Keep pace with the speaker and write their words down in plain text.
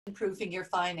improving your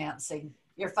finances.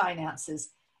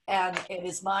 And it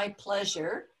is my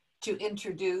pleasure to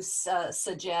introduce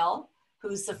Sajal,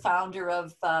 who's the founder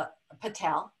of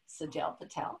Sajal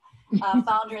Patel,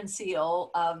 founder and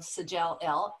CEO of Sajal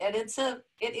L. And it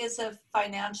is a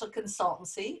financial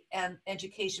consultancy and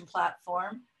education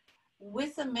platform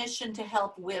with a mission to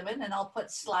help women, and I'll put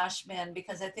 /men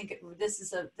because I think this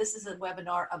is a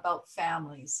webinar about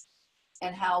families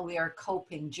and how we are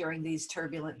coping during these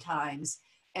turbulent times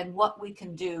and what we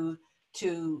can do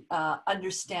to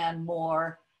understand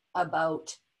more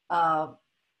about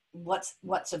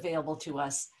what's available to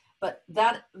us. But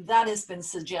that has been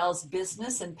Sajal's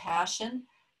business and passion,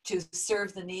 to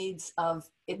serve the needs of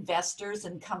investors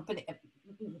and company,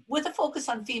 with a focus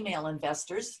on female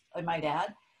investors, I might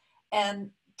add,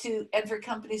 and for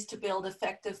companies to build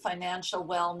effective financial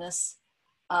wellness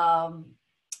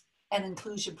and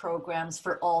inclusion programs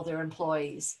for all their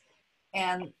employees.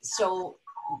 And so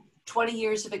 20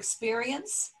 years of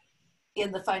experience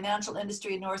in the financial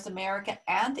industry in North America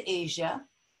and Asia.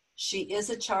 She is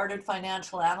a chartered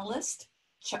financial analyst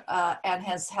and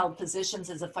has held positions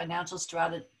as a financial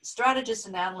strategist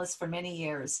and analyst for many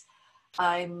years.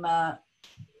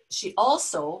 She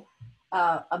also,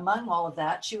 among all of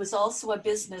that, she was also a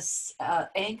business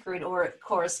anchor or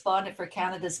correspondent for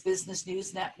Canada's Business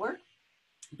News Network,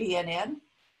 BNN,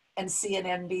 and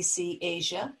CNNBC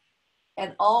Asia,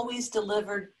 and always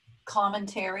delivered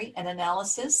commentary and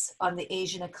analysis on the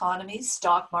Asian economies,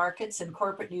 stock markets, and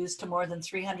corporate news to more than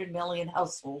 300 million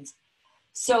households.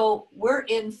 So we're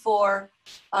in for,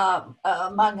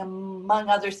 among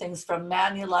other things, from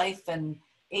Manulife and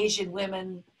Asian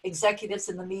women executives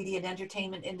in the media and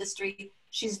entertainment industry.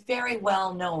 She's very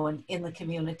well known in the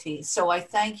community. So I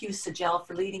thank you, Sajal,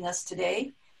 for leading us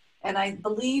today. And I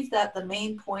believe that the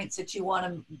main points that you want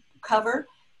to cover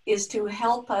is to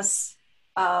help us,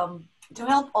 to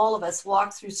help all of us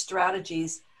walk through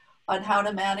strategies on how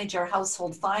to manage our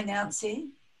household finances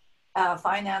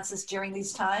during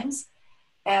these times,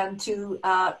 and to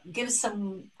give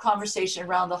some conversation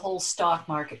around the whole stock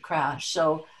market crash.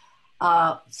 So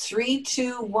 3,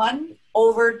 2, 1,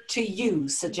 over to you,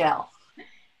 Sajal.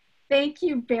 Thank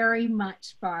you very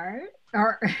much, Barb.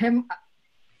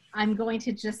 I'm going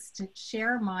to just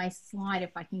share my slide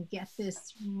if I can get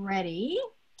this ready.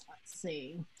 Let's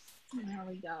see. There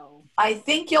we go. I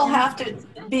think you'll have to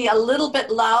be a little bit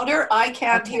louder. I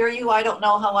can't hear you. I don't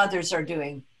know how others are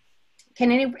doing.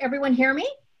 Can everyone hear me?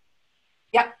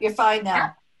 Yep, you're fine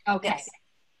now. Yeah. Okay, yes.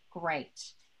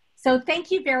 Great. So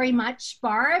thank you very much,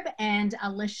 Barb and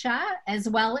Alicia, as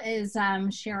well as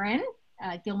Sharon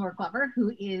Gilmore Glover,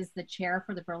 who is the chair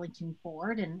for the Burlington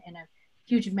Board and a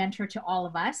huge mentor to all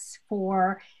of us,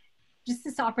 for just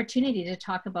this opportunity to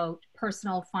talk about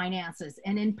personal finances,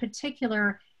 and in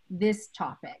particular, this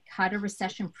topic, how to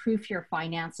recession-proof your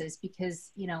finances,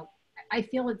 because, you know, I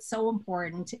feel it's so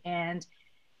important. And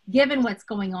given what's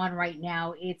going on right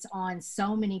now, it's on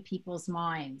so many people's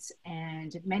minds,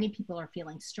 and many people are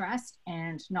feeling stressed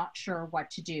and not sure what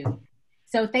to do.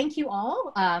 So thank you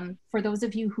all. For those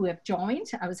of you who have joined,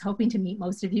 I was hoping to meet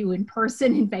most of you in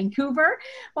person in Vancouver,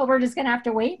 but we're just gonna have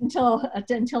to wait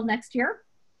until next year.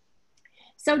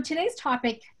 So today's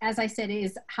topic, as I said,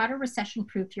 is how to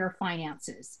recession-proof your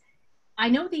finances. I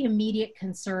know the immediate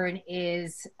concern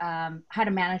is how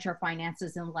to manage our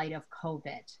finances in light of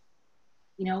COVID.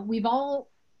 You know,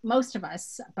 most of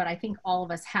us, but I think all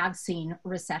of us have seen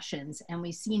recessions, and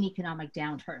we've seen economic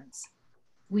downturns.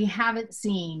 We haven't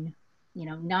seen, you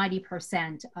know,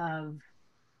 90% of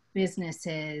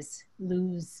businesses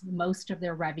lose most of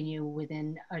their revenue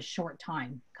within a short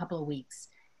time, a couple of weeks.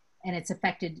 And it's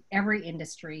affected every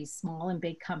industry, small and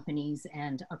big companies,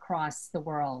 and across the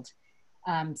world.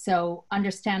 So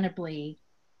understandably,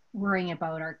 worrying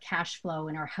about our cash flow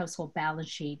and our household balance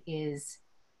sheet is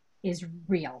a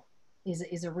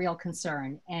real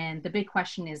concern. And the big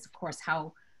question is, of course,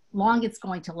 how long it's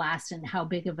going to last and how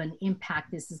big of an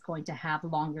impact this is going to have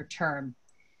longer term.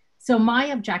 So my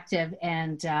objective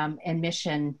and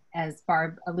mission, as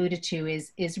Barb alluded to,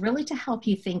 is really to help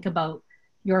you think about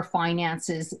your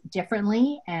finances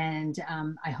differently. And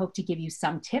I hope to give you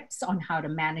some tips on how to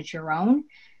manage your own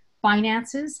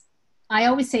finances. I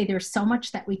always say there's so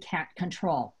much that we can't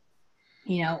control.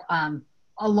 You know,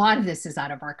 a lot of this is out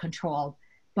of our control.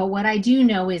 But what I do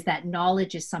know is that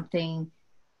knowledge is something,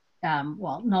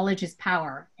 knowledge is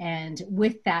power. And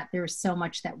with that, there's so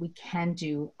much that we can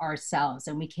do ourselves,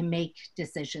 and we can make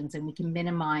decisions, and we can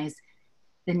minimize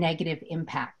the negative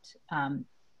impact.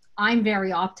 I'm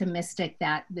very optimistic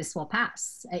that this will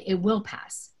pass. It will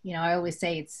pass. You know, I always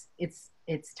say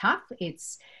it's tough.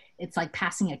 It's it's like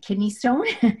passing a kidney stone.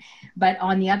 But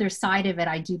on the other side of it,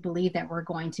 I do believe that we're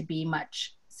going to be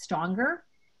much stronger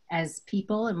as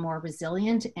people and more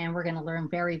resilient, and we're going to learn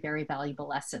very, very valuable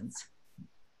lessons.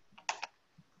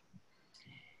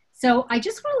 So I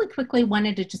just really quickly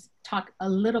wanted to just talk a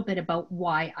little bit about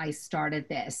why I started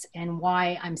this and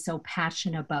why I'm so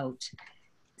passionate about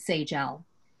Sage-L.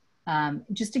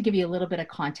 Just to give you a little bit of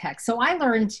context. So I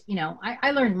learned,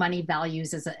 I learned money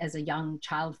values as a young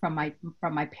child from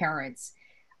my parents.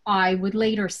 I would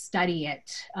later study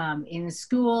it in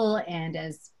school, and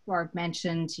as Barb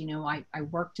mentioned, I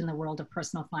worked in the world of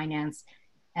personal finance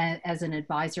as an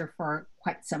advisor for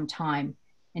quite some time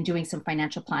and doing some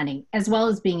financial planning, as well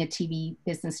as being a TV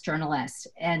business journalist.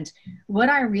 And what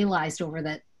I realized over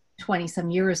the 20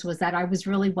 some years was that I was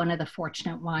really one of the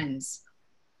fortunate ones.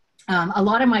 A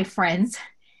lot of my friends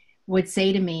would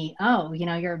say to me, oh,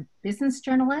 you're a business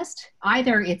journalist.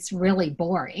 Either it's really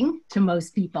boring to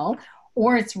most people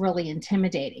or it's really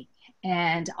intimidating.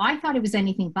 And I thought it was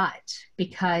anything but,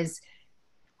 because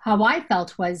how I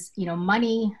felt was,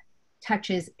 money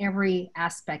touches every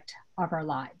aspect of our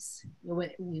lives.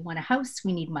 We want a house,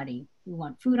 we need money. We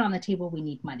want food on the table, we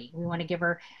need money. We want to give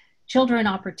our children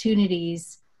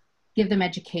opportunities, give them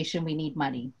education, we need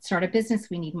money. Start a business,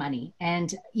 we need money.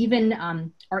 And even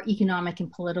our economic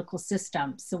and political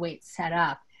systems, the way it's set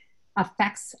up,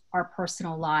 affects our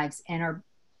personal lives and our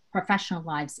professional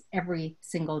lives every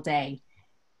single day.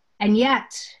 And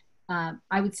yet,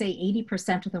 I would say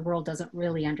 80% of the world doesn't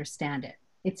really understand it.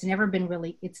 It's never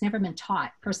been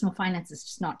taught. Personal finance is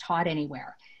just not taught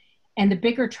anywhere. And the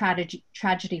bigger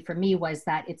tragedy for me was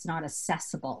that it's not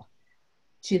accessible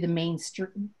to the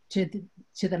mainstream, to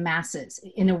the masses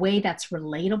in a way that's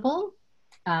relatable,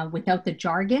 without the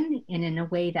jargon, and in a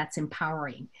way that's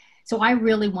empowering. So I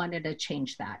really wanted to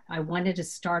change that. I wanted to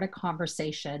start a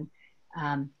conversation,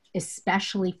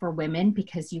 especially for women,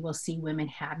 because you will see women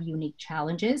have unique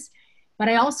challenges. But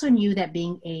I also knew that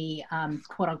being a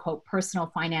quote unquote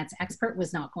personal finance expert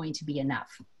was not going to be enough.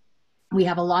 We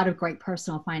have a lot of great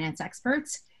personal finance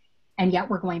experts, and yet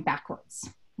we're going backwards.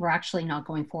 We're actually not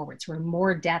going forwards. We're in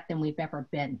more debt than we've ever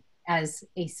been as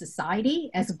a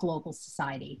society, as a global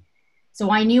society.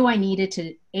 So I knew I needed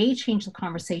to, change the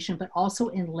conversation, but also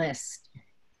enlist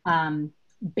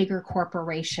bigger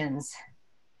corporations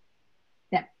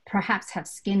that perhaps have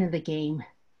skin in the game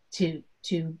to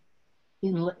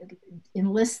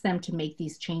enlist them to make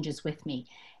these changes with me.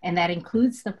 And that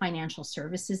includes the financial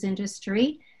services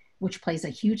industry, which plays a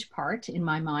huge part in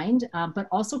my mind, but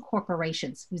also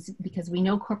corporations, because we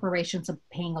know corporations are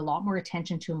paying a lot more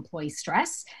attention to employee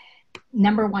stress.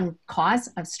 Number one cause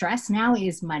of stress now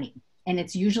is money, and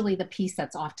it's usually the piece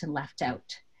that's often left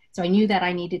out. So I knew that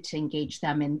I needed to engage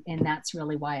them, and that's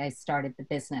really why I started the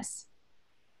business.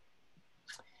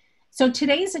 So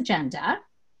today's agenda,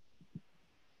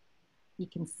 you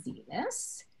can see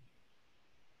this,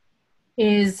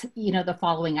 is the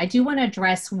following. I do want to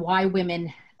address why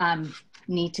women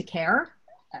need to care,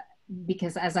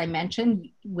 because as I mentioned,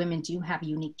 women do have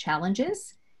unique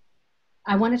challenges.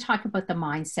 I want to talk about the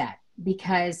mindset,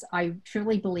 because I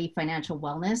truly believe financial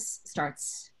wellness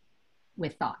starts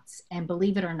with thoughts. And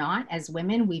believe it or not, as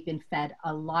women, we've been fed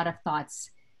a lot of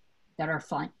thoughts that are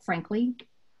frankly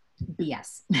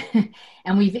BS.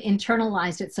 And we've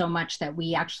internalized it so much that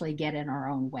we actually get in our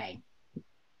own way.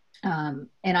 And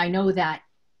I knew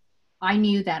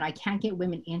that I can't get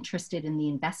women interested in the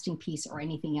investing piece or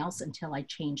anything else until I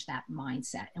change that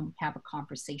mindset and have a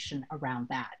conversation around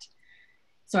that.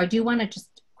 So I do want to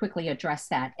just quickly address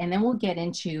that. And then we'll get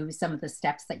into some of the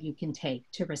steps that you can take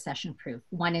to recession proof.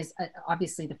 One is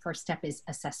obviously the first step is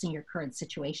assessing your current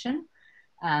situation,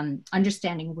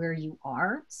 understanding where you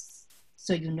are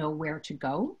so you know where to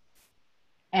go.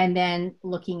 And then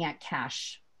looking at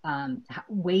cash,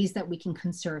 ways that we can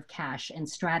conserve cash and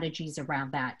strategies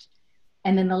around that.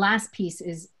 And then the last piece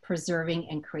is preserving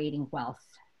and creating wealth.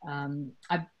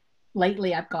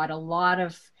 Lately, I've got a lot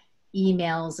of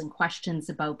emails and questions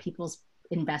about people's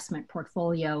investment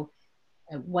portfolio,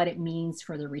 what it means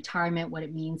for their retirement, what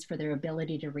it means for their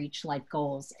ability to reach life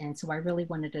goals. And so I really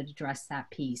wanted to address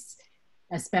that piece,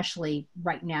 especially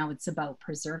right now. It's about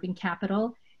preserving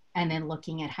capital and then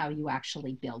looking at how you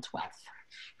actually build wealth.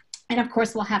 And of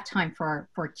course, we'll have time for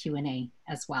Q&A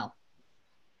as well.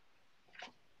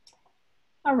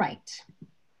 All right.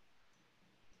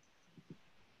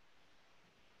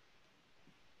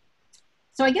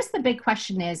 So I guess the big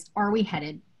question is, are we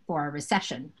headed for a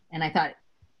recession? And I thought,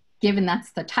 given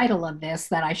that's the title of this,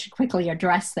 that I should quickly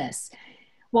address this.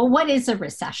 Well, what is a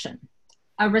recession?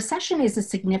 A recession is a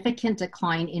significant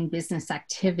decline in business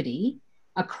activity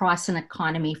across an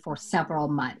economy for several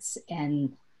months.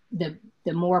 And the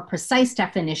more precise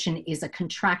definition is a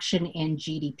contraction in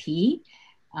GDP,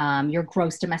 your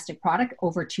gross domestic product,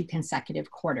 over 2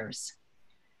 consecutive quarters.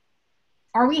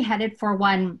 Are we headed for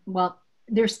one? Well,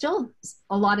 there's still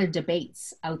a lot of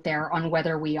debates out there on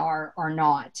whether we are or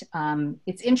not.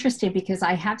 It's interesting because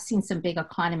I have seen some big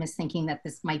economists thinking that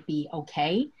this might be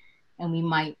okay and we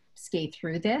might skate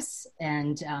through this.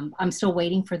 And I'm still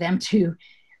waiting for them to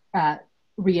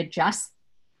readjust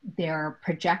their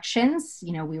projections.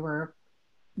 You know,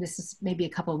 this is maybe a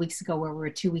couple of weeks ago where we were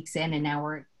 2 weeks in and now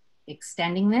we're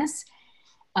extending this.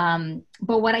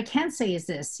 But what I can say is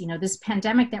this, you know, this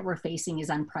pandemic that we're facing is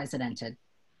unprecedented.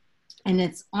 And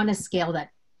it's on a scale that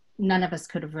none of us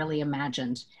could have really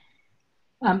imagined.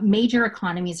 Major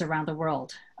economies around the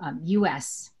world,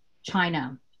 US,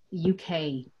 China,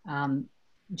 UK,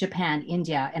 Japan,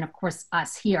 India, and of course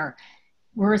us here,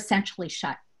 we're essentially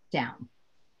shut down.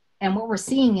 And what we're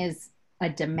seeing is a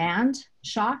demand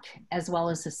shock as well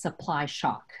as a supply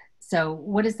shock. So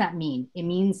what does that mean? It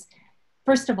means,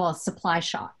 first of all, supply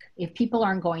shock. If people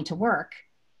aren't going to work,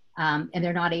 and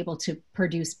they're not able to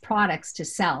produce products to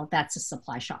sell, that's a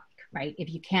supply shock, right?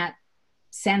 If you can't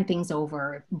send things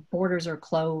over, if borders are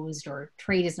closed or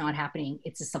trade is not happening,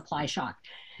 it's a supply shock.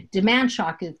 Demand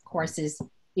shock, of course, is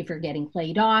if you're getting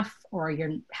laid off or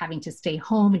you're having to stay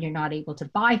home and you're not able to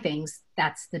buy things,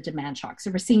 that's the demand shock. So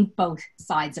we're seeing both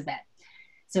sides of it.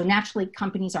 So naturally,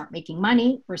 companies aren't making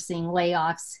money, we're seeing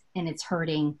layoffs, and it's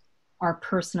hurting our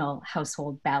personal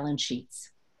household balance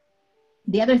sheets.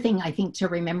 The other thing I think to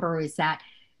remember is that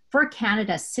for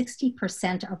Canada,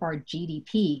 60% of our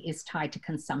GDP is tied to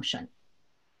consumption.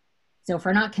 So if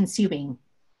we're not consuming,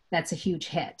 that's a huge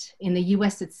hit. In the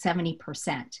US, it's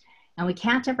 70%. And we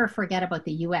can't ever forget about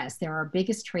the US. They're our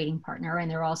biggest trading partner, and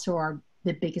they're also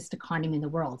the biggest economy in the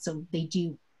world. So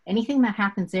anything that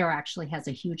happens there actually has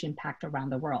a huge impact around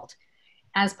the world,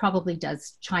 as probably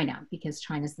does China, because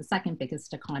China's the second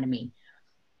biggest economy.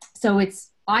 So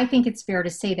I think it's fair to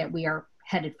say that we are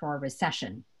headed for a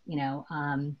recession. You know,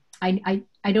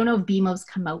 I don't know if BMO's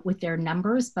come out with their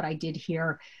numbers, but I did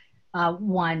hear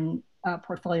one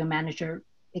portfolio manager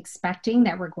expecting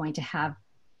that we're going to have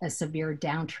a severe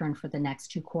downturn for the next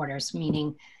 2 quarters,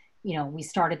 meaning, you know, we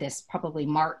started this probably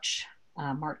March,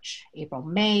 April,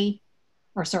 May,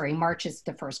 or sorry, March is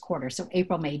the first quarter. So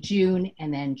April, May, June,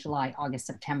 and then July, August,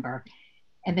 September.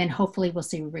 And then hopefully we'll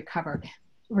see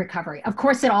recovery. Of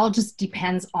course, it all just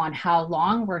depends on how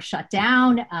long we're shut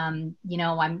down. You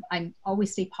know, I'm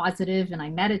always stay positive and I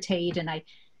meditate, and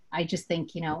I just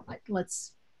think, you know,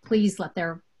 let's please let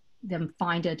them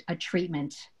find a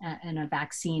treatment and a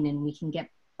vaccine, and we can get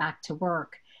back to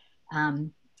work.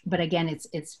 But again,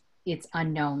 it's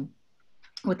unknown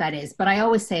what that is. But I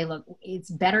always say, look, it's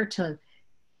better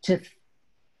to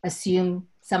assume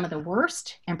some of the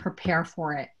worst and prepare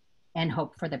for it and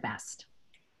hope for the best.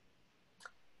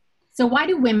 So why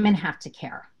do women have to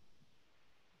care?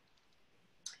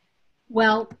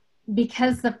 Well,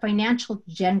 because the financial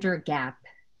gender gap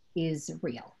is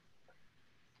real.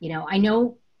 You know, I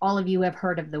know all of you have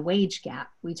heard of the wage gap.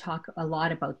 We talk a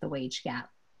lot about the wage gap.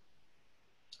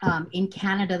 In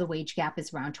Canada, the wage gap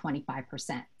is around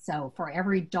 25%. So for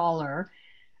every dollar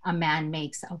a man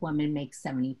makes, a woman makes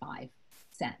 75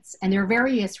 cents. And there are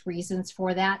various reasons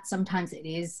for that. Sometimes it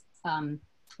is,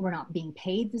 we're not being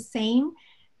paid the same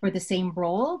for the same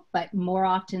role, but more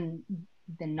often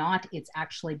than not, it's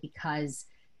actually because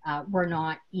we're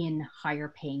not in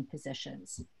higher paying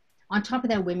positions. On top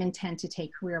of that, women tend to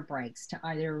take career breaks to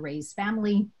either raise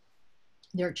family,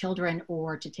 their children,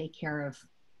 or to take care of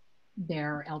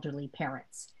their elderly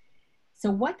parents. So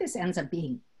what this ends up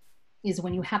being is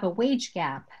when you have a wage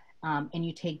gap and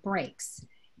you take breaks,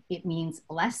 it means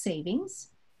less savings,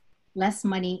 less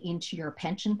money into your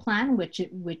pension plan, which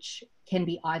can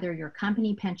be either your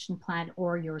company pension plan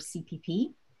or your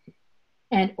CPP.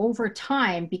 And over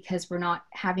time, because we're not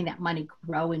having that money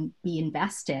grow and be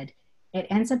invested, it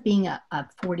ends up being a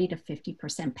 40 to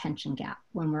 50% pension gap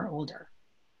when we're older.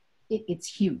 It's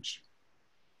huge.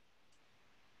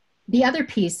 The other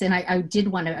piece, and I did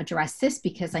want to address this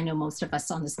because I know most of us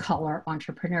on this call are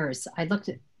entrepreneurs. I looked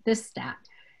at this stat.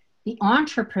 The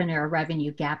entrepreneur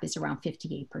revenue gap is around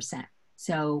 58%.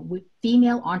 So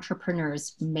female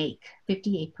entrepreneurs make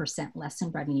 58% less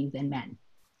in revenue than men.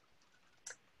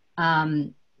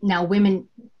 Now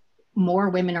more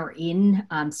women are in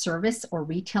service or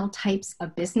retail types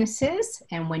of businesses.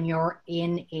 And when you're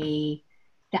in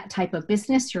that type of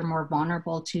business, you're more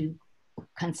vulnerable to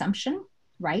consumption,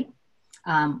 right?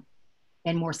 And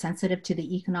more sensitive to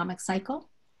the economic cycle.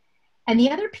 And the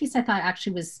other piece I thought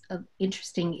actually was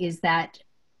interesting is that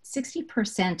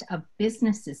 60% of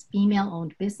businesses,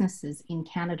 female-owned businesses in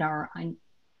Canada are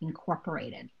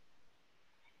unincorporated,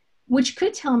 which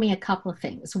could tell me a couple of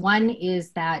things. One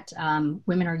is that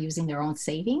women are using their own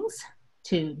savings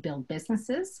to build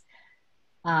businesses,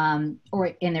 and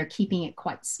they're keeping it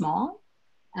quite small.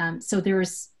 So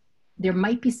there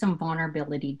might be some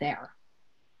vulnerability there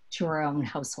to our own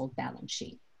household balance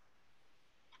sheet.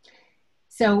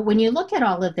 So when you look at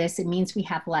all of this, it means we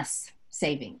have less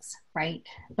savings, right?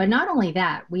 But not only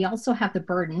that, we also have the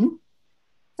burden.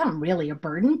 It's not really a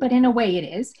burden, but in a way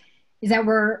it is that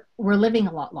we're living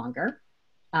a lot longer.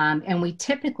 And we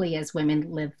typically, as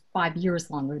women, live 5 years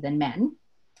longer than men.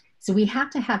 So we have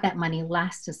to have that money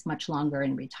last us much longer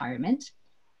in retirement.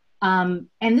 And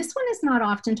this one is not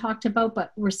often talked about,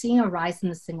 but we're seeing a rise in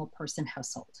the single person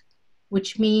household,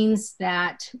 which means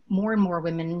that more and more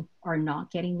women are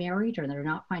not getting married, or they're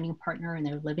not finding a partner and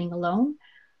they're living alone.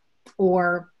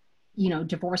 Or,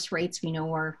 divorce rates we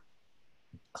know are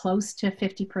close to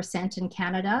 50% in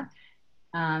Canada.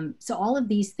 So all of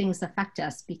these things affect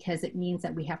us because it means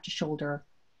that we have to shoulder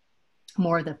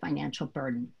more of the financial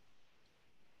burden.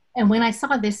 And when I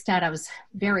saw this stat, I was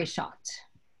very shocked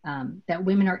that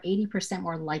women are 80%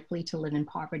 more likely to live in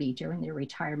poverty during their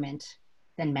retirement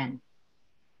than men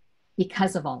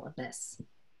because of all of this.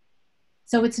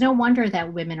 So it's no wonder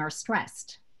that women are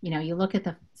stressed. You look at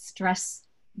the stress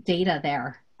data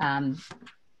there,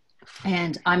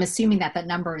 and I'm assuming that that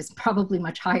number is probably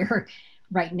much higher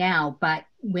right now, but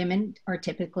women are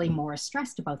typically more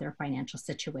stressed about their financial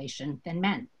situation than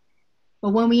men. But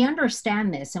when we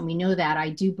understand this and we know that, I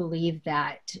do believe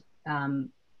that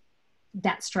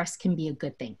that stress can be a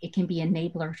good thing. It can be an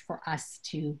enabler for us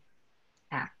to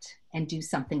act and do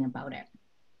something about it.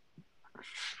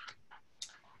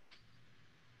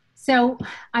 So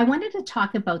I wanted to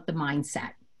talk about the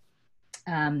mindset.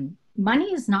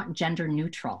 Money is not gender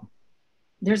neutral.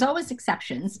 There's always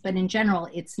exceptions, but in general,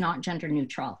 it's not gender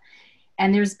neutral.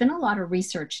 And there's been a lot of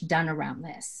research done around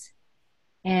this.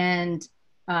 And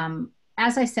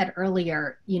as I said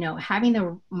earlier, having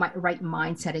the right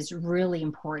mindset is really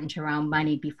important around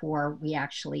money before we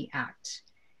actually act.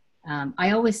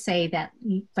 I always say that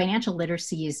financial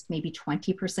literacy is maybe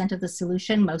 20% of the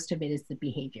solution. Most of it is the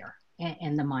behavior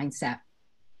and the mindset.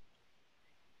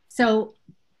 So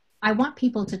I want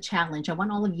people to challenge, I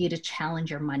want all of you to challenge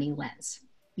your money lens,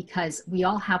 because we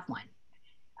all have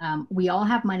one. We all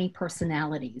have money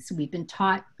personalities. We've been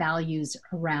taught values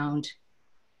around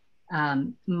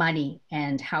money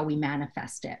and how we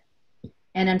manifest it.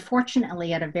 And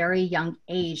unfortunately, at a very young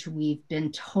age, we've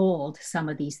been told some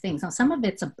of these things. Now, some of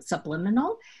it's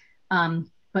subliminal,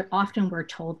 but often we're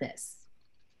told this.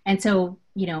 And so,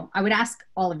 I would ask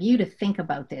all of you to think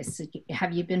about this.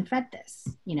 Have you been fed this?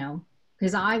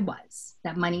 Because I was,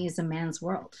 that money is a man's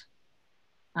world.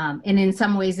 And in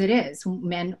some ways it is.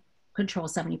 Men control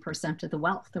 70% of the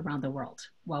wealth around the world,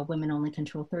 while women only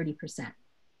control 30%.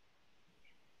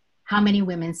 How many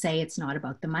women say it's not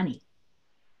about the money?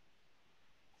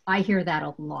 I hear that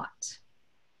a lot.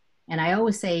 And I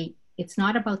always say, it's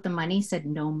not about the money, said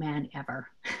no man ever.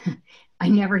 I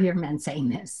never hear men saying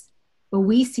this, but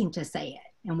we seem to say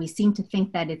it. And we seem to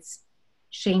think that it's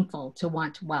shameful to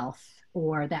want wealth,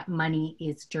 or that money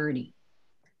is dirty.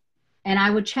 And I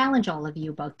would challenge all of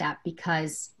you about that,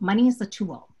 because money is a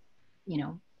tool.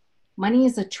 Money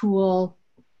is a tool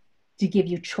to give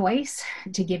you choice,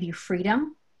 to give you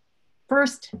freedom.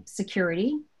 First,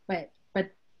 security, but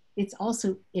it's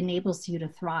also enables you to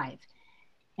thrive.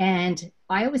 And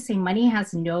I always say money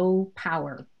has no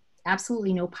power,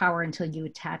 absolutely no power, until you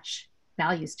attach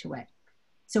values to it.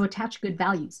 So attach good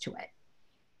values to it.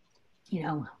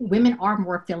 Women are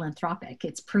more philanthropic.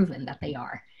 It's proven that they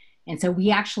are. And so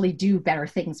we actually do better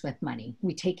things with money.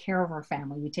 We take care of our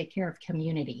family. We take care of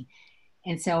community.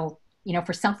 And so,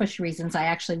 for selfish reasons, I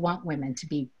actually want women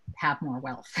to have more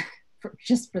wealth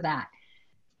just for that.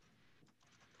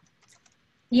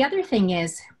 The other thing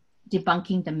is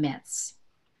debunking the myths.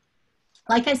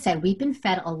 Like I said, we've been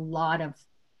fed a lot of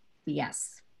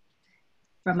BS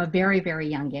from a very, very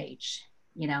young age.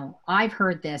 I've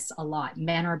heard this a lot.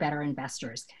 Men are better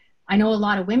investors. I know a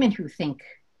lot of women who think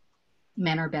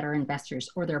men are better investors,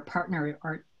 or their partner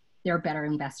they're better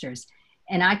investors.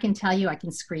 And I can tell you, I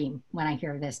can scream when I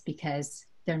hear this, because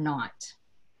they're not.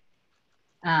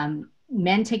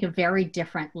 Men take a very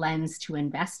different lens to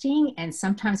investing. And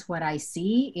sometimes what I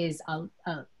see is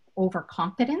a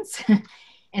overconfidence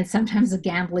and sometimes a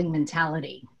gambling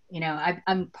mentality.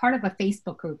 I'm part of a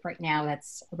Facebook group right now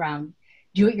that's around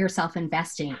do-it-yourself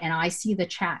investing. And I see the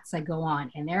chats that go on,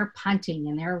 and they're punting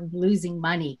and they're losing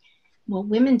money. Well,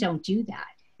 women don't do that.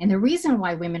 And the reason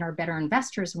why women are better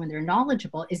investors when they're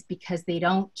knowledgeable is because they're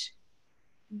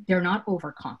not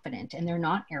overconfident and they're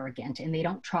not arrogant and they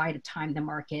don't try to time the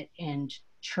market and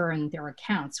churn their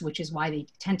accounts, which is why they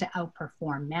tend to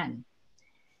outperform men,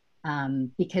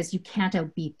 because you can't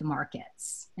outbeat the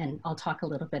markets. And I'll talk a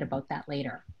little bit about that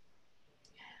later.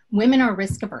 Women are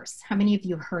risk averse. How many of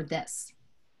you have heard this?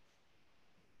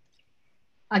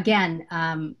 Again,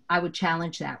 I would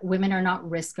challenge that. Women are not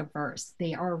risk averse.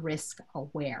 They are risk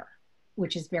aware,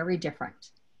 which is very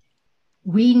different.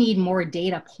 We need more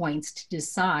data points to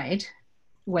decide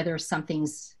whether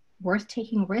something's worth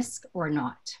taking risk or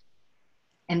not.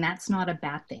 And that's not a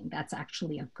bad thing. That's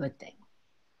actually a good thing.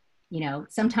 You know,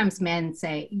 sometimes men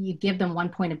say, you give them one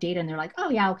point of data and they're like, oh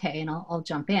yeah, okay, and I'll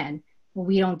jump in. Well,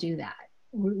 we don't do that.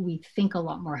 We think a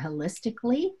lot more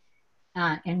holistically,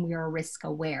 and we are risk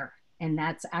aware. And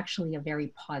that's actually a very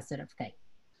positive thing.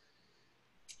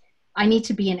 I need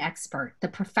to be an expert. The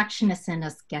perfectionist in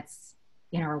us gets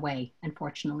in our way,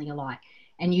 unfortunately, a lot.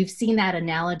 And you've seen that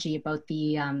analogy about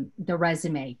the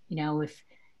resume. You know, if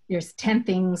there's 10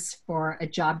 things for a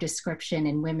job description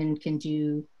and women can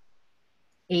do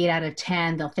 8 out of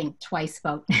 10, they'll think twice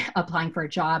about applying for a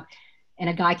job. And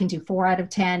a guy can do 4 out of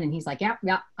 10 and he's like, yeah,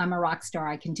 I'm a rock star,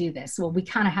 I can do this. Well, we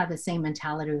kind of have the same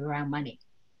mentality around money.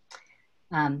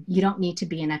 You don't need to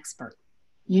be an expert.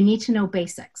 You need to know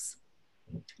basics,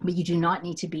 but you do not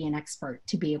need to be an expert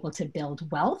to be able to build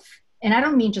wealth. And I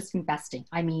don't mean just investing.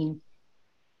 I mean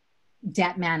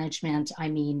debt management. I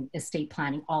mean estate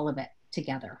planning, all of it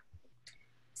together.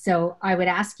 So I would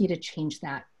ask you to change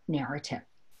that narrative.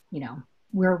 You know,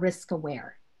 we're risk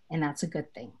aware, and that's a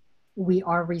good thing. We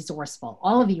are resourceful.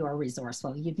 All of you are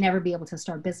resourceful. You'd never be able to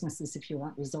start businesses if you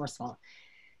weren't resourceful.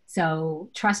 So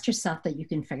trust yourself that you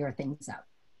can figure things out.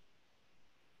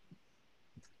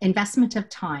 Investment of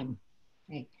time.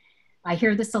 Right? I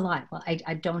hear this a lot. Well,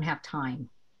 I don't have time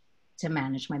to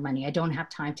manage my money. I don't have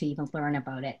time to even learn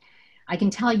about it. I can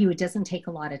tell you it doesn't take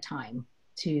a lot of time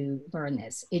to learn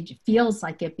this. It feels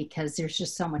like it because there's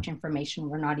just so much information.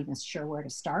 We're not even sure where to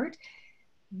start.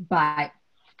 But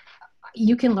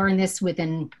you can learn this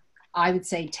within, I would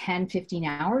say, 10, 15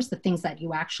 hours, the things that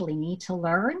you actually need to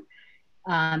learn.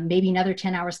 Maybe another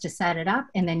 10 hours to set it up,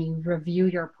 and then you review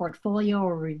your portfolio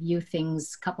or review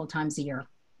things a couple of times a year,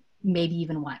 maybe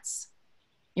even once.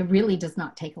 It really does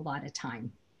not take a lot of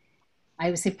time. I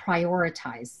would say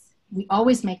prioritize. We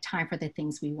always make time for the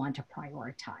things we want to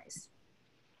prioritize.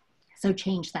 So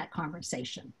change that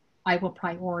conversation. I will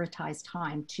prioritize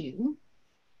time to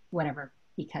whatever,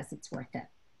 because it's worth it.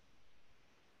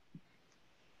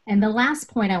 And the last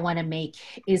point I want to make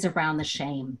is around the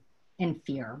shame and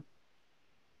fear.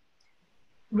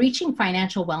 Reaching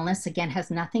financial wellness, again, has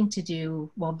nothing to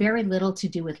do, well, very little to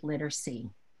do with literacy.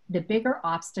 The bigger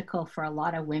obstacle for a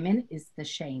lot of women is the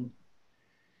shame.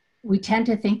 We tend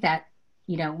to think that,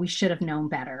 you know, we should have known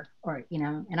better, or, you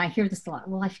know, and I hear this a lot.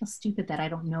 Well, I feel stupid that I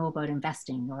don't know about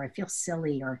investing, or I feel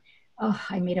silly, or, oh,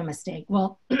 I made a mistake.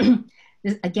 Well,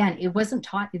 again, it wasn't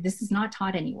taught. This is not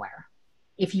taught anywhere.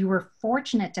 If you were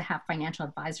fortunate to have financial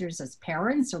advisors as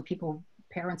parents, or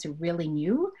parents who really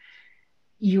knew,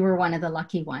 you were one of the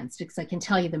lucky ones, because I can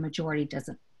tell you the majority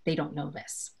they don't know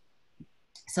this.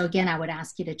 So again, I would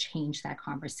ask you to change that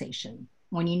conversation.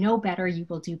 When you know better, you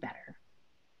will do better.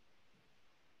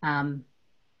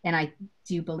 And I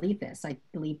do believe this. I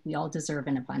believe we all deserve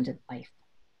an abundant life.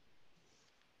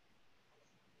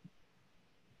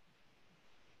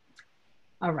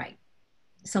 All right,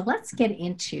 so let's get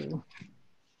into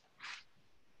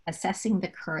assessing the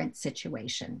current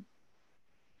situation.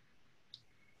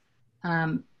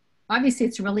 Obviously,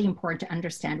 it's really important to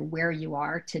understand where you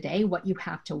are today, what you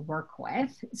have to work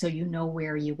with, so you know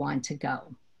where you want to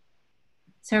go.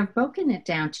 So I've broken it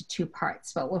down to 2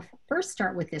 parts, but we'll first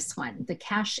start with this one, the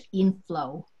cash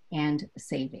inflow and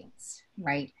savings,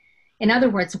 right? In other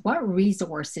words, what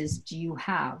resources do you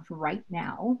have right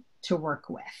now to work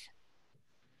with?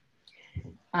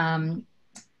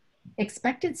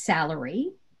 Expected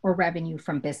salary or revenue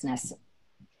from business.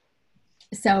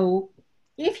 So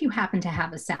if you happen to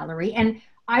have a salary, and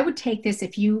I would take this,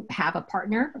 if you have a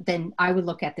partner, then I would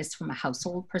look at this from a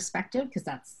household perspective, because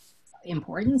that's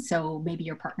important. So maybe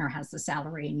your partner has the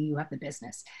salary and you have the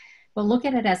business, but look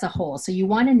at it as a whole. So you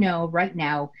want to know right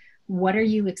now, what are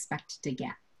you expected to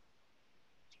get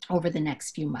over the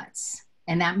next few months?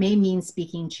 And that may mean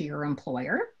speaking to your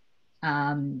employer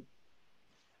and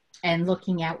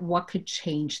looking at what could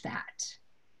change that.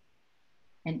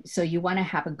 And so you want to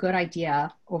have a good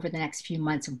idea over the next few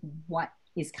months of what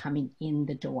is coming in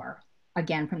the door.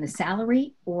 Again, from the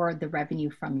salary or the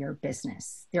revenue from your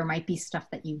business. There might be stuff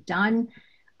that you've done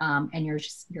and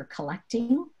you're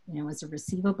collecting, as a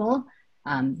receivable.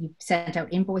 You sent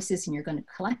out invoices and you're going to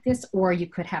collect this, or you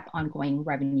could have ongoing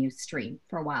revenue stream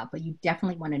for a while, but you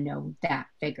definitely want to know that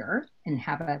figure and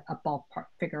have a ballpark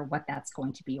figure what that's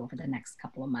going to be over the next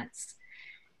couple of months.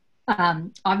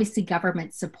 Obviously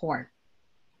government support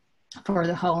for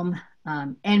the home,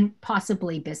 and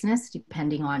possibly business,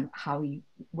 depending on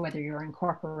whether you're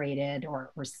incorporated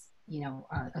or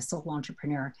a sole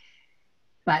entrepreneur.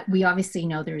 But we obviously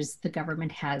know the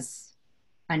government has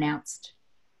announced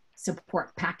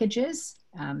support packages.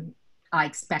 I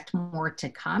expect more to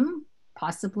come,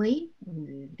 possibly.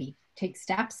 They take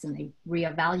steps and they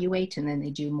reevaluate and then they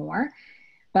do more.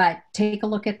 But take a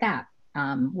look at that.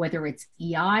 Whether it's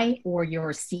EI or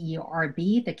your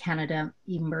CERB, the Canada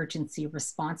Emergency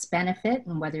Response Benefit,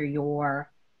 and whether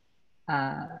you're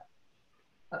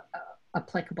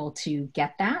applicable to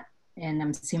get that. And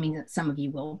I'm assuming that some of you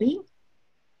will be.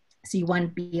 So you want to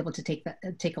be able to take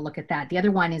a look at that. The other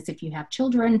one is if you have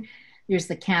children, there's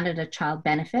the Canada Child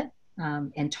Benefit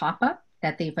and top up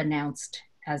that they've announced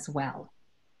as well.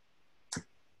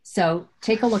 So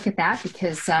take a look at that,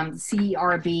 because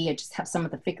CERB, I just have some of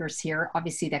the figures here.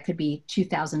 Obviously that could be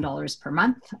 $2,000 per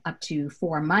month up to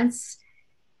 4 months.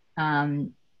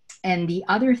 And the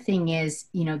other thing is,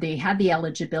 they had the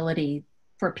eligibility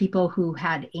for people who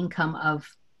had income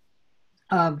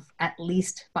of at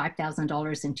least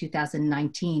 $5,000 in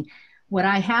 2019. What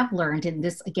I have learned, and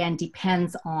this again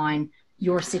depends on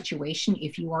your situation,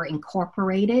 if you are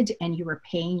incorporated and you are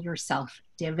paying yourself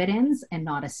dividends and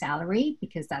not a salary,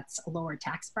 because that's a lower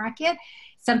tax bracket,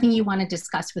 something you want to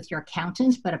discuss with your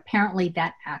accountant, but apparently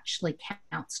that actually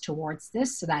counts towards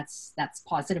this. So that's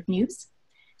positive news.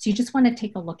 So you just want to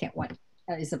take a look at what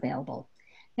is available.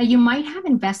 Now you might have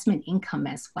investment income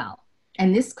as well.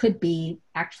 And this could be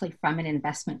actually from an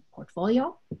investment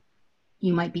portfolio.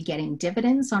 You might be getting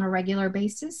dividends on a regular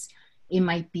basis. It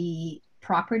might be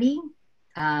property.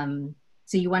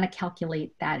 So you want to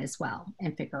calculate that as well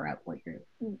and figure out what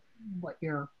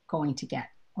you're going to get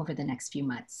over the next few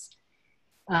months.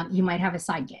 You might have a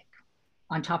side gig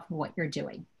on top of what you're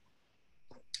doing,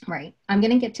 right? I'm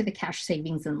going to get to the cash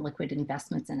savings and liquid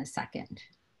investments in a second.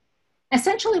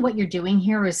 Essentially what you're doing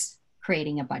here is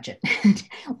creating a budget.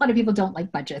 A lot of people don't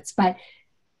like budgets, but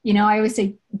I always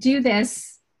say, do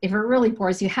this. If it really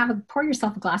bores you, pour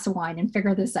yourself a glass of wine and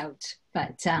figure this out.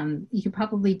 But you could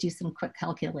probably do some quick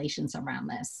calculations around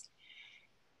this.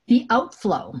 The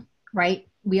outflow, right?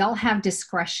 We all have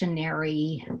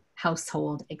discretionary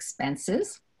household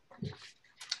expenses.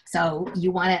 So you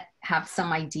want to have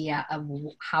some idea of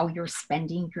how you're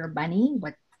spending your money,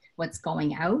 what's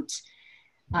going out.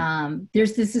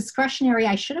 There's this discretionary,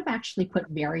 I should have actually put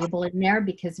variable in there,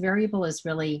 because variable is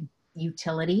really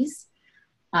utilities.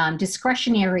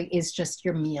 Discretionary is just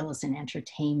your meals and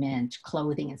entertainment,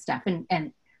 clothing and stuff.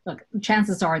 And look,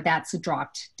 chances are that's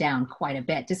dropped down quite a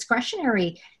bit.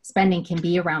 Discretionary spending can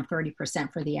be around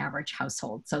 30% for the average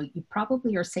household. So you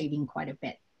probably are saving quite a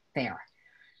bit there.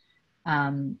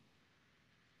 Then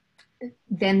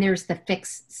there's the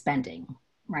fixed spending,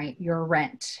 right? Your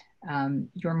rent,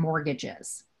 your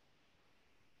mortgages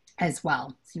as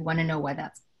well. So you want to know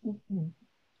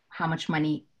how much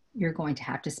money you're going to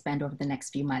have to spend over the next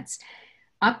few months.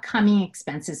 Upcoming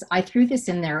expenses, I threw this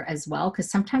in there as well,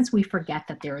 because sometimes we forget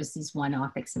that there is these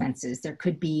one-off expenses. There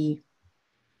could be,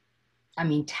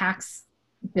 tax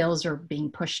bills are being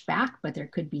pushed back, but there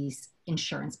could be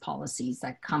insurance policies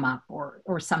that come up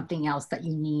or something else that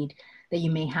you need, that you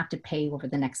may have to pay over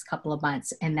the next couple of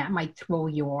months. And that might throw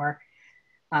your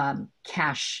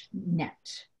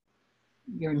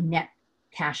your net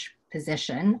cash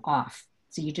position off.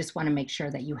 So you just want to make sure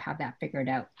that you have that figured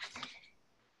out.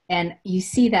 And you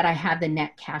see that I have the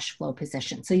net cash flow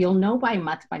position. So you'll know by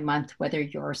month whether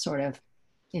you're sort of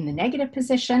in the negative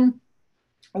position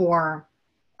or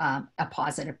a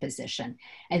positive position.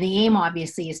 And the aim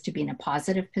obviously is to be in a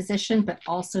positive position, but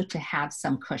also to have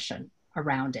some cushion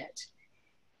around it.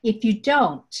 If you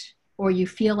don't, or you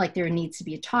feel like there needs to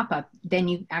be a top up, then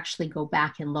you actually go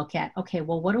back and look at, okay,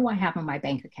 well, what do I have in my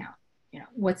bank account?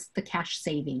 What's the cash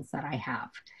savings that I have?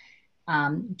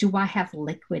 Do I have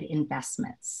liquid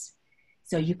investments?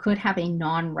 So you could have a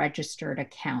non-registered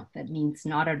account. That means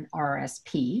not an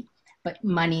RSP, but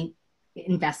money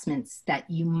investments that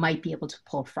you might be able to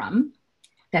pull from.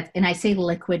 And I say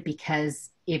liquid because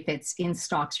if it's in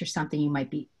stocks or something, you might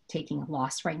be taking a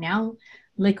loss right now.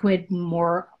 Liquid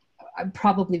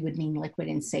probably would mean liquid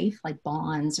and safe, like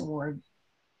bonds or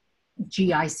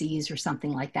GICs or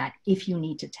something like that, if you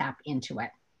need to tap into it,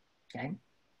 okay?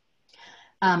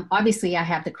 Obviously, I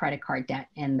have the credit card debt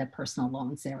and the personal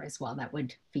loans there as well that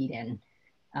would feed in.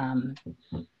 um,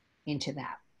 into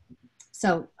that.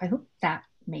 So I hope that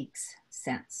makes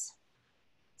sense.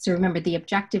 So remember, the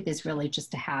objective is really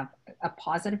just to have a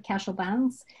positive cash flow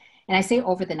balance. And I say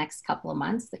over the next couple of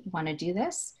months that you want to do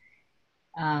this.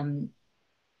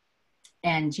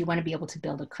 And you want to be able to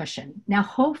build a cushion. Now,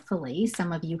 hopefully,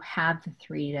 some of you have the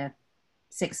 3 to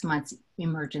 6 months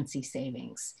emergency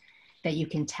savings that you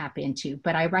can tap into.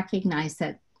 But I recognize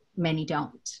that many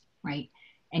don't, right?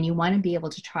 And you want to be able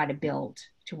to try to build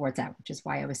towards that, which is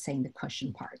why I was saying the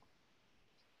cushion part.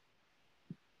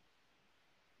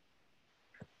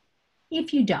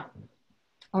 If you don't,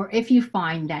 or if you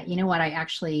find that, you know what, I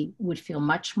actually would feel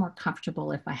much more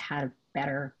comfortable if I had a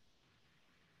better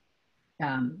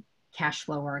cash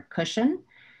flow or a cushion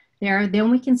there,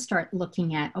 then we can start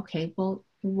looking at, okay, well,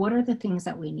 what are the things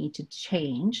that we need to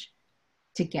change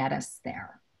to get us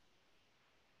there?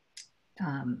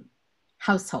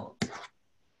 Household.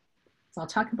 So I'll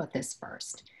talk about this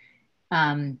first.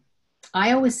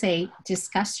 I always say,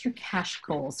 discuss your cash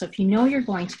goals. So if you know you're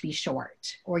going to be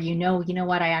short, or you know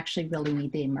what, I actually really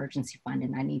need the emergency fund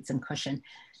and I need some cushion,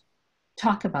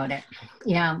 talk about it.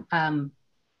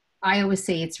 I always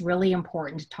say it's really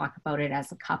important to talk about it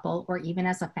as a couple or even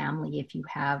as a family if you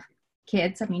have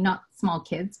kids. I mean, not small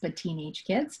kids, but teenage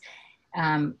kids,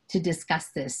 to discuss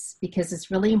this, because it's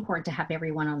really important to have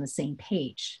everyone on the same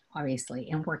page, obviously,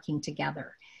 and working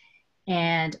together.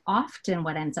 And often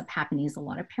what ends up happening is a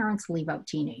lot of parents leave out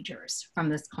teenagers from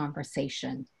this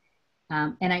conversation.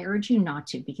 And I urge you not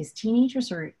to, because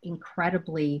teenagers are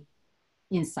incredibly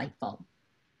insightful.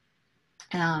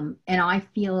 And I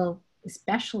feel,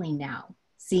 especially now,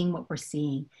 seeing what we're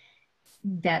seeing,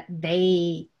 that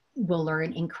they will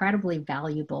learn incredibly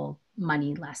valuable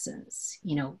money lessons.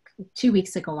 2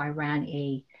 weeks ago, I ran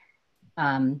a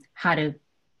how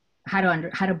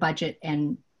to budget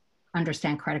and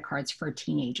understand credit cards for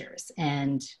teenagers.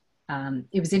 And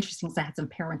it was interesting because I had some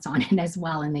parents on it as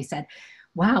well. And they said,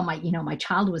 wow, my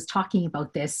child was talking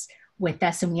about this with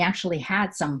us. And we actually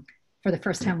had for the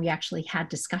first time, we actually had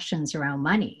discussions around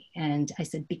money. And I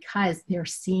said, because they're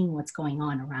seeing what's going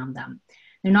on around them.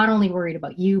 They're not only worried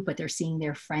about you, but they're seeing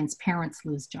their friends' parents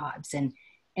lose jobs. And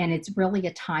it's really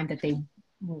a time that they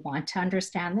want to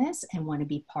understand this and want to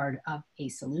be part of a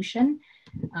solution.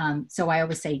 So I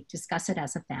always say, discuss it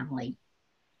as a family.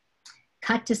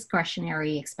 Cut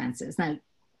discretionary expenses. Now,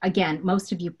 again,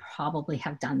 most of you probably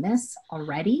have done this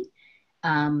already,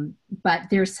 but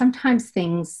there's sometimes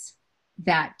things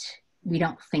that we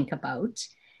don't think about.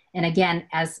 And again,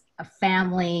 as a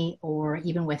family or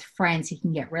even with friends, you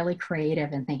can get really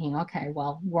creative and thinking, okay,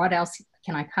 well, what else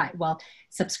can I cut? Well,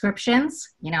 subscriptions,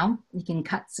 you can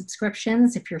cut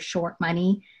subscriptions if you're short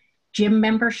money. Gym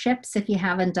memberships, if you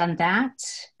haven't done that.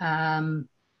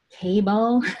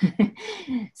 Cable,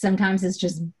 sometimes it's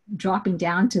just dropping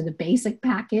down to the basic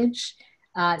package.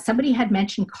 Somebody had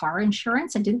mentioned car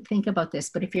insurance. I didn't think about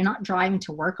this, but if you're not driving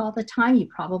to work all the time, you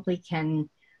probably can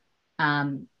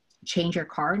change your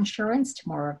car insurance to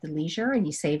more of the leisure, and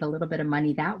you save a little bit of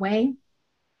money that way.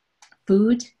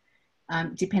 Food,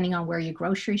 depending on where you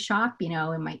grocery shop,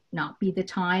 it might not be the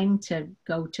time to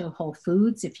go to Whole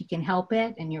Foods if you can help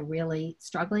it and you're really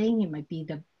struggling. It might be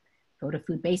go to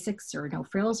Food Basics or No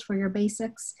Frills for your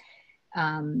basics.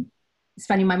 It's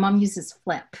funny, my mom uses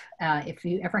Flip. If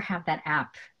you ever have that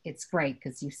app, it's great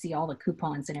because you see all the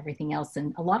coupons and everything else.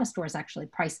 And a lot of stores actually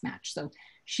price match. So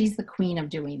she's the queen of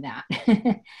doing that.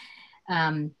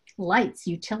 Lights,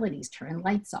 utilities, turn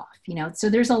lights off, So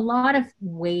there's a lot of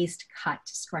ways to cut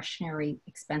discretionary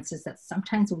expenses that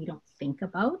sometimes we don't think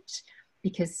about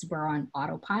because we're on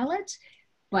autopilot.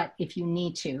 But if you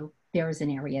need to, there is an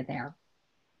area there.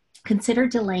 Consider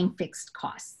delaying fixed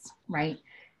costs, right?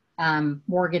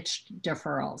 Mortgage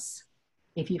deferrals,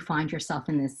 if you find yourself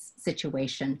in this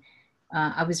situation.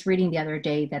 I was reading the other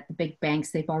day that the big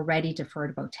banks, they've already deferred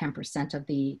about 10% of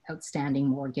the outstanding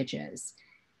mortgages.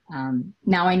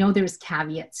 Now, I know there's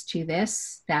caveats to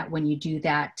this, that when you do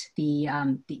that, the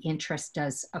interest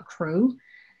does accrue.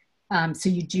 So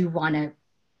you do want to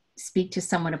speak to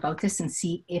someone about this and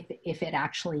see if it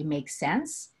actually makes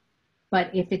sense.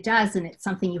 But if it does, and it's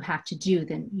something you have to do,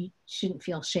 then you shouldn't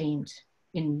feel shamed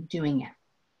in doing it,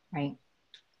 right?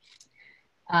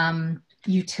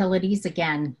 Utilities,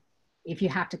 again, if you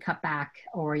have to cut back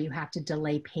or you have to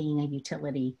delay paying a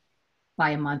utility by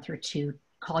a month or two,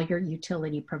 call your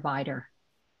utility provider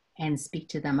and speak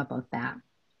to them about that.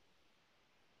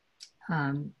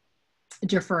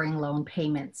 Deferring loan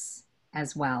payments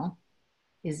as well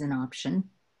is an option,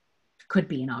 could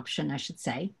be an option, I should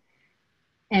say.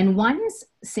 And one is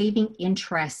saving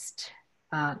interest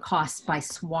costs by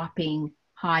swapping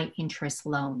high interest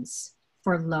loans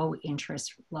for low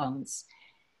interest loans.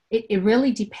 It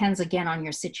really depends again on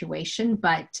your situation,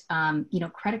 but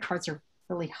credit cards are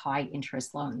really high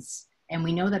interest loans. And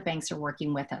we know that banks are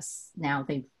working with us now.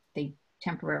 They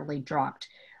temporarily dropped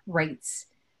rates.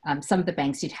 Some of the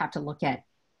banks, you'd have to look at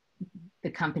the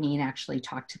company and actually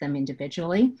talk to them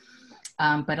individually.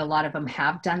 But a lot of them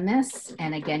have done this.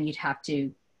 And again, you'd have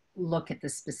to look at the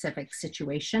specific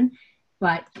situation.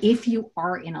 But if you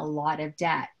are in a lot of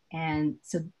debt, and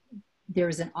so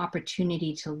there's an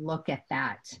opportunity to look at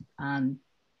that,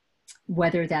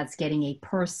 whether that's getting a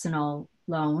personal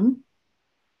loan.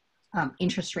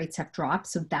 Interest rates have dropped,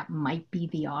 so that might be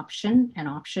an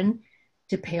option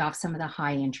to pay off some of the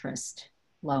high interest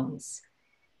loans.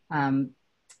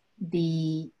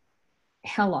 The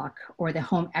HELOC, or the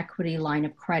home equity line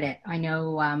of credit, I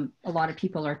know a lot of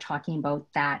people are talking about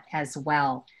that as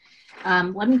well.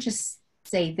 Let me just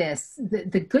say this.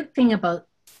 The good thing about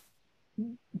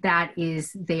that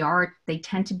is they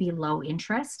tend to be low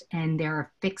interest, and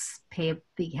they're fixed pay.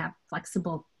 They have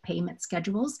flexible payment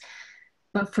schedules.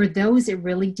 But for those, it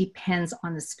really depends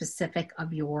on the specific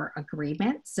of your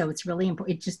agreement. So it's really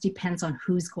important. It just depends on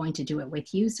who's going to do it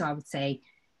with you. So I would say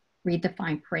read the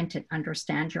fine print and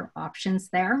understand your options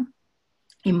there.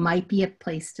 It might be a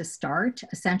place to start.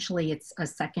 Essentially, it's a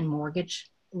second mortgage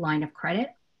line of credit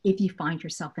if you find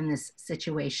yourself in this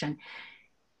situation.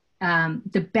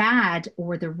 The bad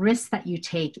or the risk that you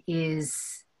take is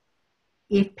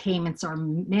if payments are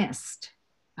missed,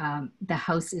 the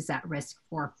house is at risk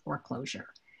for foreclosure.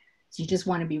 So you just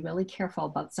want to be really careful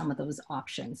about some of those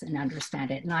options and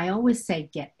understand it. And I always say,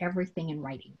 get everything in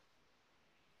writing.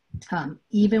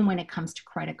 Even when it comes to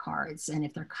credit cards, and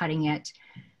if they're cutting it,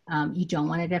 you don't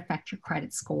want it to affect your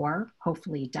credit score.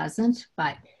 Hopefully it doesn't,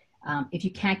 but if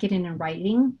you can't get it in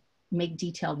writing, make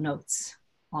detailed notes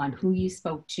on who you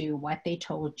spoke to, what they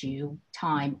told you,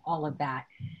 time, all of that.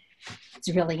 It's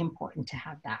really important to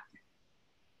have that.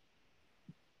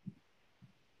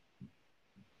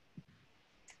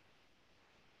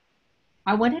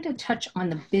 I wanted to touch on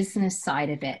the business side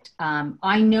of it.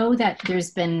 I know that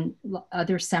there's been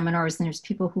other seminars and there's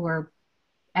people who are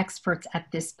experts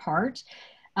at this part,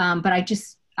 but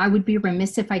I would be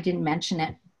remiss if I didn't mention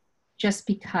it, just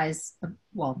because,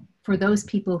 well, for those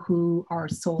people who are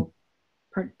sole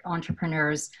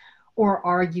entrepreneurs or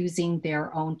are using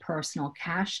their own personal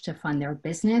cash to fund their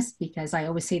business, because I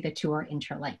always say the two are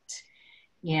interlinked.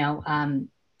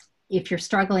 If you're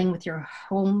struggling with your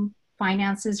home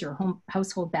finances, your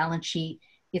household balance sheet,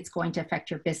 it's going to affect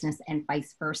your business and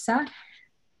vice versa.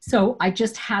 So I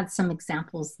just had some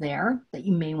examples there that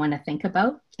you may want to think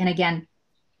about. And again,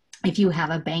 if you have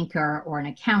a banker or an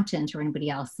accountant or anybody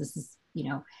else, this is,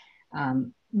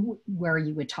 where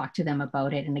you would talk to them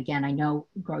about it. And again, I know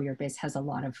Grow Your Biz has a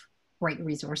lot of great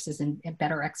resources and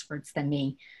better experts than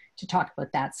me to talk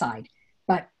about that side.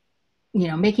 But,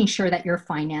 making sure that your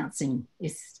financing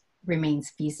remains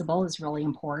feasible is really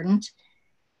important.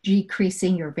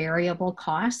 Decreasing your variable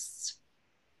costs.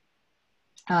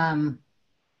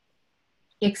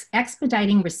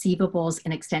 Expediting receivables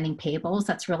and extending payables,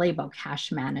 that's really about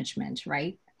cash management,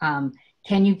 right?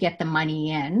 Can you get the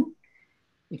money in?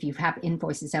 If you have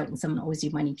invoices out and someone owes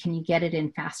you money, can you get it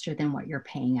in faster than what you're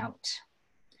paying out?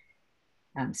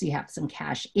 So you have some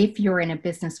cash. If you're in a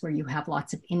business where you have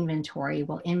lots of inventory,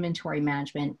 well, inventory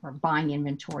management or buying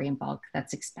inventory in bulk,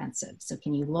 that's expensive. So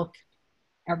can you look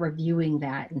at reviewing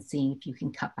that and seeing if you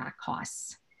can cut back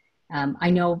costs? I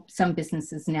know some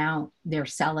businesses now, they're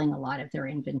selling a lot of their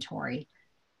inventory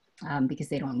because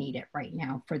they don't need it right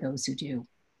now for those who do.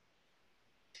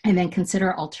 And then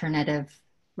consider alternative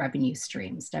revenue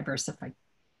streams,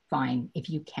 diversifying if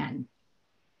you can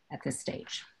at this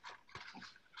stage.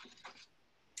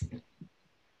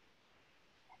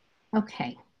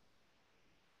 Okay.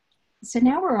 So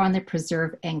now we're on the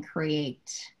preserve and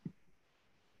create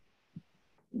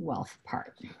wealth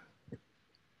part.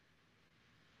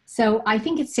 So I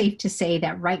think it's safe to say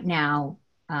that right now,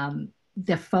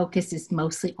 the focus is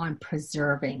mostly on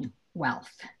preserving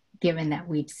wealth, given that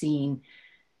we've seen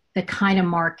the kind of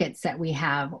markets that we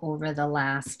have over the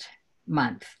last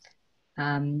month.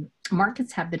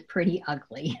 Markets have been pretty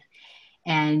ugly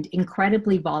and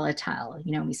incredibly volatile.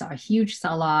 We saw a huge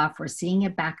sell-off. We're seeing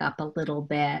it back up a little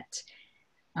bit.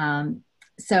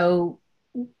 So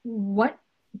what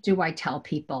do I tell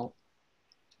people?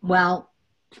 Well,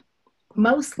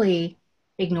 mostly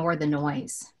ignore the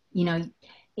noise.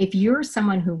 If you're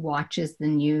someone who watches the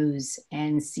news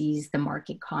and sees the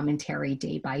market commentary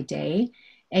day by day,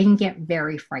 it can get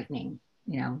very frightening.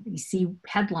 You see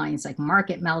headlines like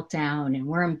market meltdown and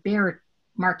we're in bear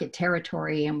market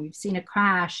territory and we've seen a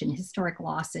crash and historic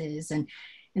losses. And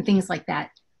and things like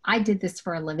that. I did this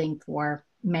for a living for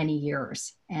many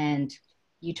years, and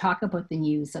you talk about the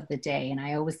news of the day, and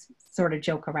I always sort of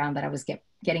joke around that I was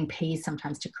getting paid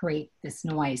sometimes to create this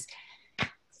noise.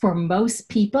 For most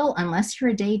people, unless you're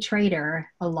a day trader,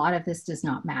 a lot of this does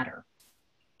not matter.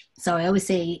 So I always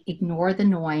say, ignore the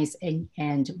noise,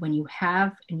 and when you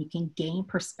have, and you can gain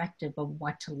perspective of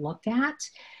what to look at,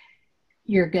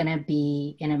 you're going to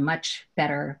be in a much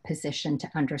better position to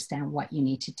understand what you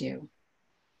need to do.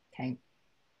 Okay.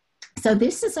 So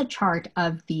this is a chart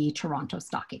of the Toronto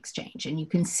Stock Exchange, and you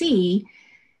can see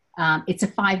it's a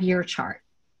 5-year chart.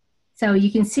 So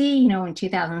you can see, you know, in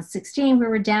 2016 we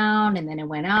were down, and then it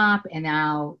went up, and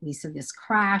now we see this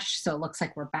crash. So it looks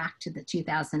like we're back to the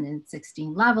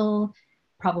 2016 level,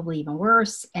 probably even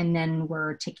worse, and then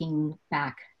we're ticking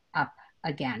back up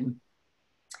again.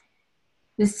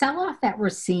 The sell-off that we're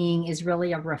seeing is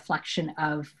really a reflection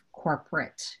of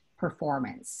corporate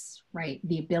performance, right?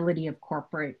 The ability of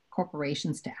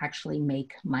corporations to actually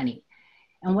make money.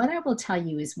 And what I will tell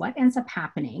you is what ends up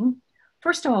happening.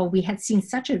 First of all, we had seen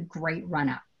such a great run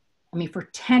up. I mean, for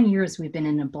 10 years, we've been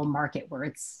in a bull market where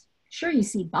it's, sure, you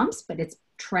see bumps, but it's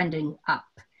trending up.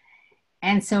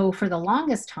 And so for the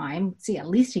longest time, see, at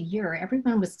least a year,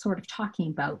 everyone was sort of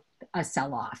talking about a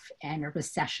sell-off and a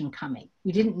recession coming.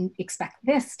 We didn't expect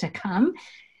this to come,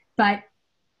 but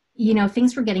you know,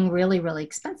 things were getting really, really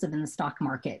expensive in the stock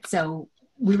market. So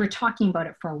we were talking about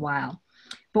it for a while.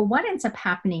 But what ends up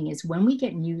happening is when we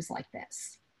get news like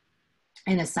this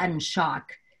and a sudden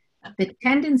shock, the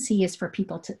tendency is for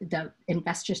people the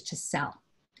investors to sell.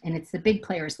 And it's the big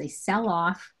players, they sell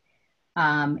off.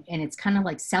 And it's kind of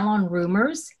like sell on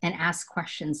rumors and ask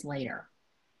questions later.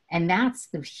 And that's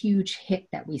the huge hit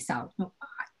that we saw.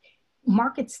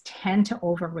 Markets tend to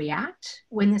overreact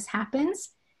when this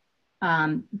happens,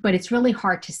 but it's really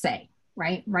hard to say,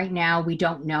 right? Right now, we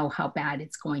don't know how bad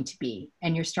it's going to be.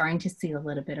 And you're starting to see a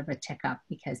little bit of a tick up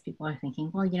because people are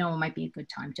thinking, well, you know, it might be a good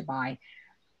time to buy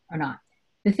or not.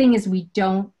 The thing is, we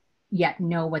don't yet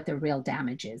know what the real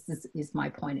damage is. This is my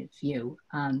point of view.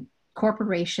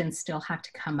 Corporations still have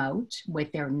to come out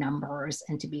with their numbers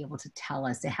and to be able to tell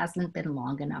us. It hasn't been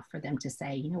long enough for them to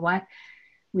say, you know what,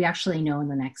 we actually know in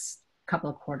the next couple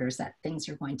of quarters that things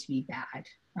are going to be bad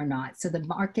or not. So the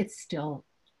markets still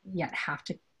yet have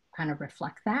to kind of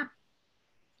reflect that.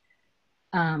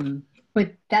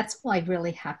 But that's all I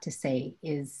really have to say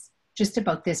is just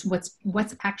about this,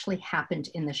 what's actually happened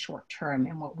in the short term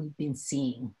and what we've been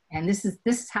seeing. And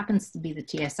this happens to be the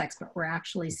TSX, but we're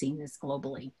actually seeing this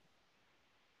globally.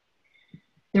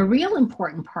 The real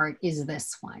important part is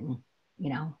this one, you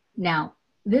know. Now,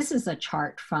 this is a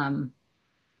chart from,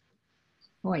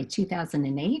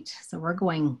 2008. So we're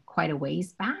going quite a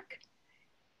ways back.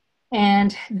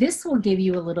 And this will give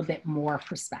you a little bit more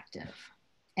perspective.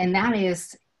 And that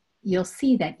is, you'll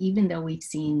see that even though we've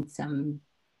seen some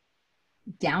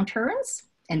downturns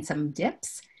and some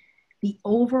dips, the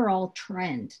overall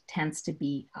trend tends to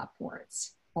be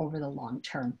upwards over the long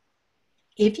term.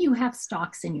 If you have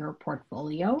stocks in your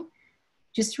portfolio,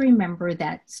 just remember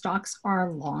that stocks are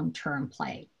a long-term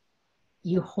play.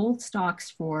 You hold stocks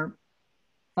for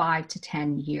 5 to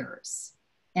 10 years.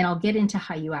 And I'll get into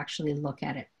how you actually look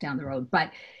at it down the road,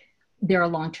 but they're a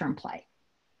long-term play.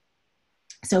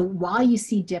 So while you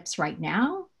see dips right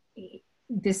now,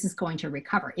 this is going to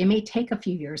recover. It may take a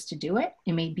few years to do it.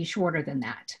 It may be shorter than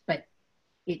that, but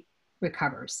it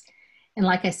recovers. And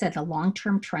like I said, the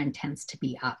long-term trend tends to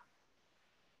be up.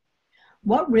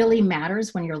 What really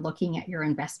matters when you're looking at your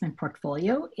investment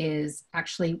portfolio is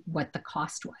actually what the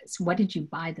cost was. What did you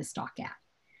buy the stock at?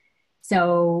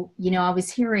 So, you know, I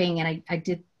was hearing, and I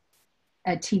did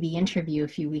a TV interview a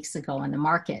few weeks ago on the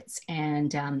markets,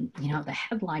 and, you know, the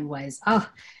headline was, oh,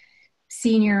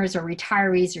 seniors or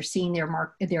retirees are seeing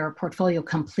their portfolio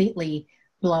completely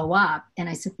blow up. And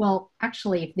I said, well,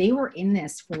 actually, if they were in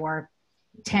this for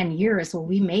 10 years, well,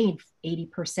 we made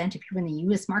 80%. If you're in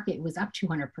the US market, it was up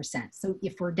 200%. So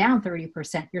if we're down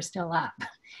 30%, you're still up.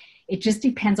 It just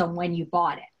depends on when you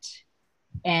bought it.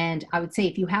 And I would say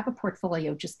if you have a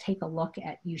portfolio, just take a look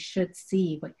at, you should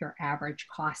see what your average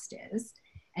cost is.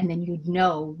 And then you'd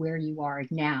know where you are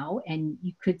now, and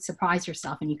you could surprise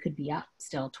yourself and you could be up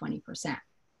still 20%.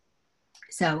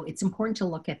 So it's important to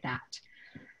look at that.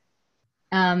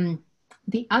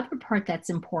 The other part that's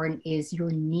important is your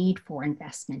need for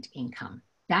investment income.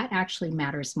 That actually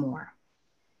matters more.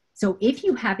 So if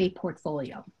you have a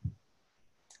portfolio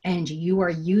and you are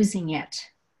using it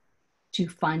to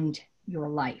fund your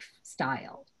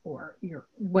lifestyle or your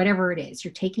whatever it is,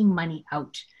 you're taking money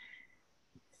out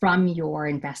from your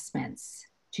investments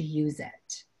to use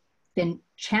it, then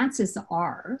chances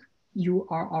are you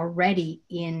are already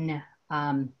in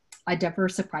a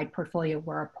diversified portfolio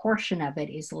where a portion of it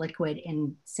is liquid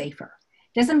and safer.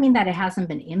 Doesn't mean that it hasn't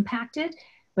been impacted,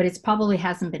 but it's probably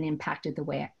hasn't been impacted the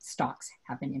way stocks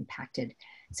have been impacted.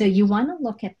 So you want to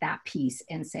look at that piece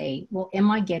and say, well,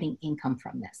 am I getting income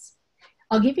from this?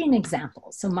 I'll give you an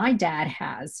example. So my dad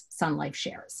has Sun Life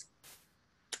shares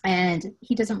and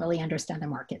he doesn't really understand the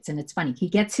markets. And it's funny, he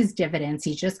gets his dividends.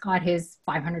 He just got his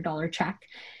 $500 check.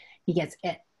 He gets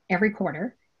it every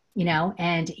quarter, you know,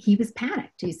 and he was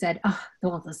panicked. He said, oh,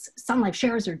 well, the Sun Life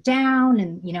shares are down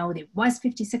and, you know, it was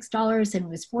 $56 and it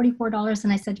was $44.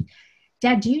 And I said,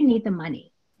 Dad, do you need the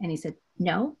money? And he said,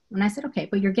 no. And I said, okay,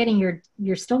 but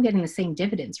you're still getting the same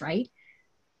dividends, right? He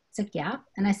said, yeah.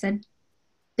 And I said,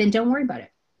 then don't worry about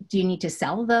it. Do you need to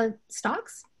sell the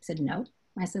stocks? He said, no.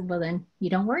 I said, well, then you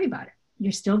don't worry about it.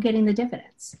 You're still getting the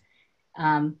dividends.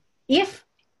 If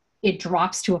it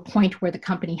drops to a point where the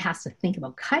company has to think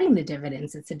about cutting the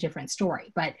dividends, it's a different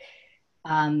story. But,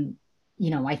 you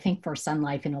know, I think for Sun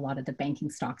Life and a lot of the banking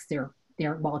stocks, they're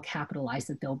well capitalized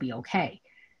that they'll be okay.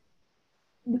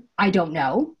 I don't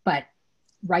know, but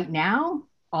right now,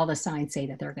 all the signs say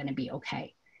that they're going to be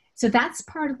okay. So that's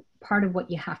part of what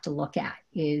you have to look at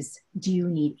is, do you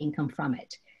need income from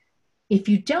it? If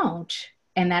you don't,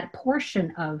 and that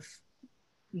portion of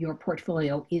your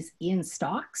portfolio is in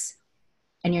stocks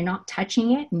and you're not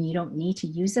touching it and you don't need to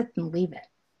use it, then leave it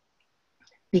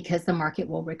because the market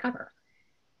will recover.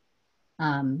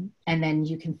 And then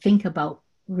you can think about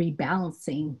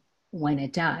rebalancing when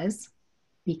it does,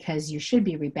 because you should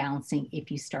be rebalancing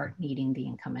if you start needing the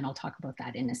income. And I'll talk about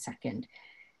that in a second.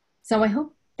 So I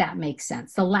hope that makes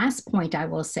sense. The last point I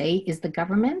will say is the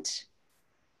government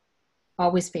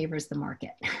always favors the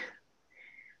market.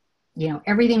 You know,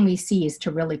 everything we see is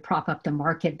to really prop up the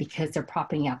market because they're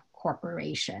propping up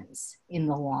corporations in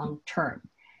the long term.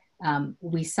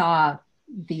 We saw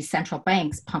the central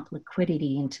banks pump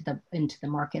liquidity into the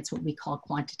markets, what we call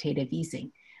quantitative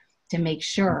easing, to make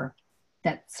sure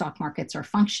that stock markets are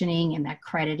functioning and that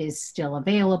credit is still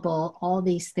available, all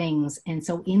these things. And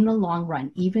so in the long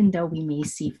run, even though we may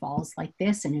see falls like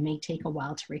this and it may take a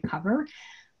while to recover,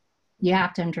 you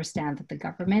have to understand that the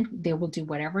government, they will do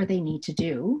whatever they need to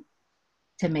do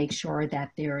to make sure that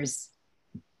there's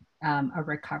a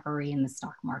recovery in the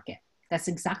stock market. That's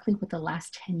exactly what the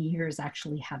last 10 years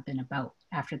actually have been about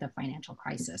after the financial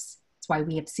crisis. That's why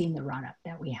we have seen the run up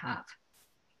that we have.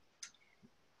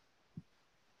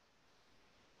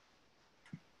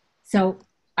 So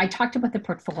I talked about the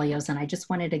portfolios and I just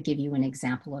wanted to give you an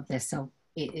example of this so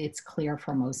it's clear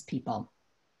for most people.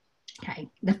 Okay,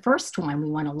 the first one we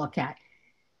want to look at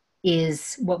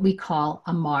is what we call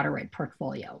a moderate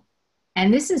portfolio.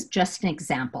 And this is just an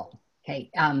example. Okay,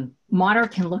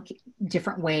 moderate can look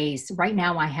different ways. Right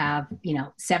now I have,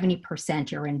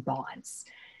 70% are in bonds,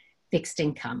 fixed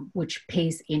income, which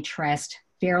pays interest,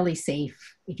 fairly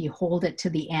safe. If you hold it to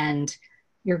the end,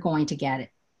 you're going to get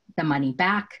the money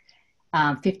back.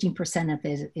 15% of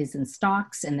it is in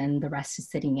stocks, and then the rest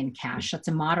is sitting in cash. That's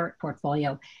a moderate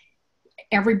portfolio.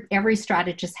 Every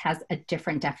strategist has a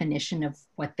different definition of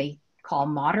what they call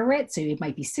moderate. So it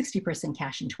might be 60%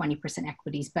 cash and 20%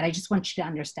 equities, but I just want you to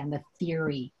understand the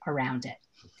theory around it.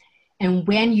 And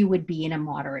when you would be in a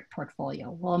moderate portfolio.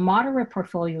 Well, a moderate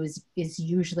portfolio is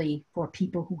usually for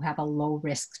people who have a low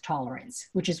risk tolerance,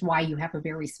 which is why you have a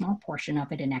very small portion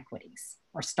of it in equities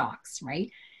or stocks, right?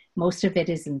 Most of it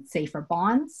is in safer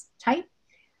bonds type.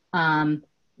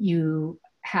 You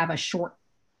have a short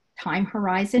time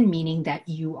horizon, meaning that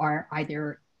you are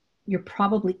you're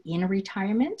probably in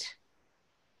retirement.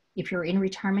 If you're in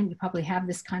retirement, you probably have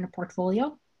this kind of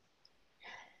portfolio,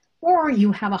 or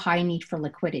you have a high need for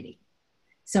liquidity.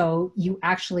 So you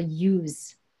actually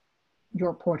use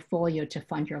your portfolio to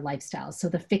fund your lifestyle. So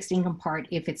the fixed income part,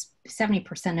 if it's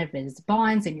 70% of it is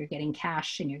bonds and you're getting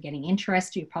cash and you're getting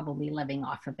interest, you're probably living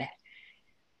off of it.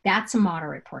 That's a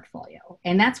moderate portfolio.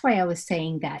 And that's why I was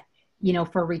saying that,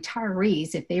 for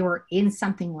retirees, if they were in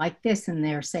something like this and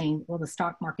they're saying, well, the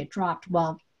stock market dropped,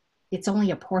 well, it's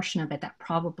only a portion of it that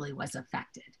probably was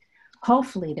affected.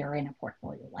 Hopefully they're in a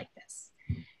portfolio like this.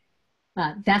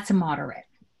 That's a moderate.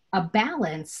 A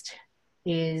balanced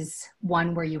is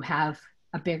one where you have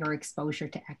a bigger exposure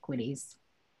to equities,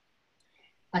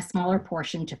 a smaller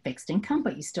portion to fixed income,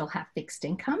 but you still have fixed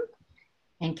income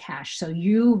and cash. So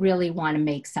you really want to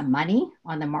make some money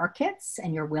on the markets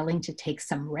and you're willing to take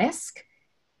some risk,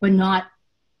 but not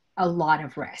a lot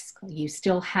of risk. You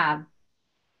still have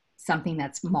something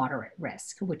that's moderate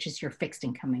risk, which is your fixed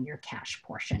income and your cash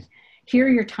portion. Here,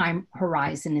 your time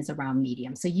horizon is around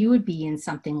medium. So you would be in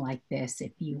something like this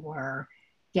if you were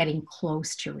getting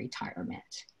close to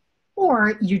retirement.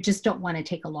 or you just don't want to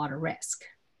take a lot of risk.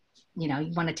 You know,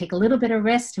 you want to take a little bit of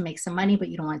risk to make some money, but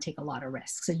you don't want to take a lot of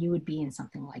risk. So you would be in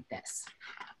something like this.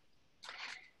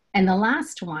 And the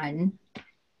last one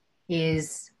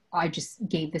is, I just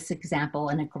gave this example,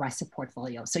 an aggressive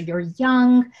portfolio. So you're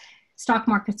young, stock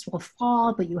markets will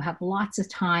fall, but you have lots of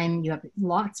time. You have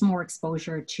lots more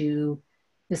exposure to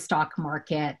the stock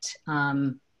market.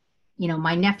 You know,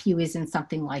 my nephew is in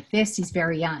something like this. He's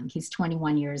very young. He's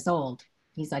 21 years old.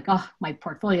 He's like, oh, my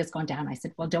portfolio's gone down. I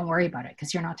said, well, don't worry about it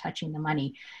because you're not touching the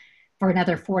money for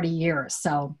another 40 years.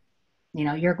 So, you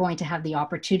know, you're going to have the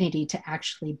opportunity to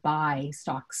actually buy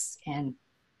stocks and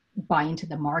buy into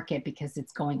the market because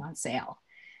it's going on sale.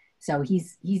 So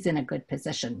he's in a good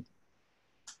position.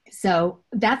 So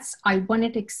that's, I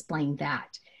wanted to explain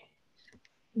that.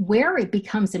 Where it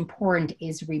becomes important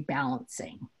is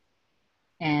rebalancing.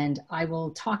 And I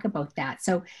will talk about that.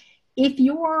 So if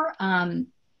you're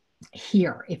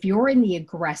here, if you're in the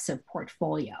aggressive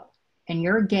portfolio and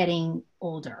you're getting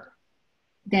older,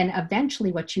 then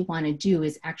eventually what you want to do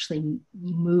is actually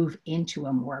move into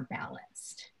a more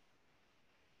balanced,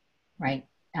 right?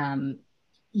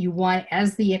 You want,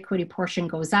 as the equity portion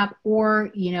goes up, or,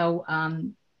 you know,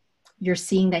 you're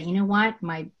seeing that, you know what,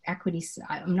 my equities,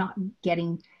 I'm not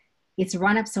getting, it's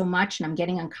run up so much and I'm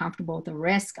getting uncomfortable with the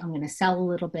risk. I'm going to sell a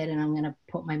little bit and I'm going to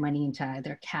put my money into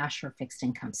either cash or fixed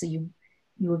income. So you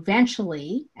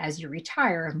eventually, as you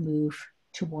retire, move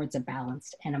towards a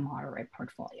balanced and a moderate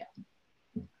portfolio.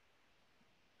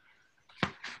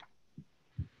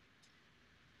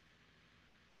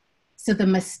 So the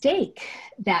mistake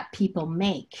that people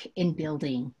make in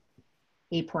building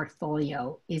a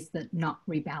portfolio is the not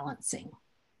rebalancing.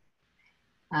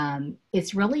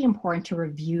 It's really important to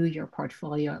review your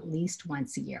portfolio at least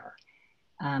once a year.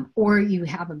 Or you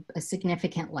have a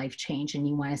significant life change and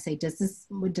you want to say, does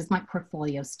my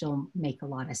portfolio still make a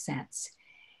lot of sense?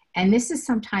 And this is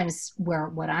sometimes where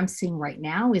what I'm seeing right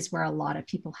now is where a lot of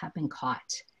people have been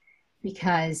caught,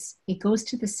 because it goes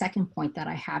to the second point that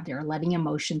I have there, letting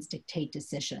emotions dictate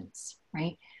decisions,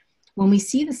 right? When we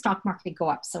see the stock market go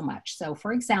up so much, so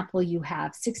for example, you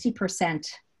have 60%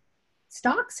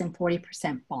 stocks and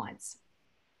 40% bonds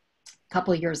a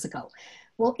couple of years ago.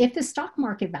 Well, if the stock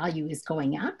market value is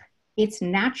going up, it's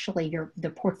naturally the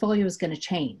portfolio is going to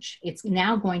change. It's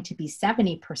now going to be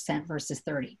 70% versus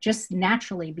 30, just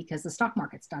naturally because the stock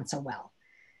market's done so well.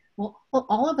 Well,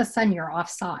 all of a sudden you're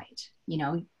offside. You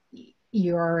know,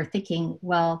 you're thinking,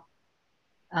 well,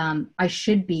 I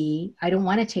don't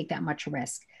want to take that much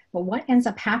risk. But what ends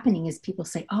up happening is people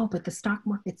say, oh, but the stock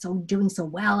market's doing so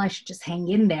well, I should just hang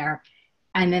in there.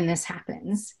 And then this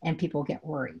happens and people get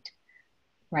worried,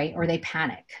 right? Or they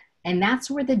panic. And that's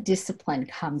where the discipline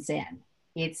comes in.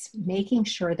 It's making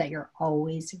sure that you're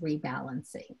always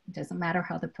rebalancing. It doesn't matter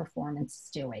how the performance is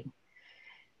doing.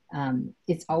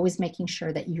 It's always making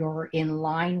sure that you're in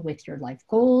line with your life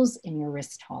goals and your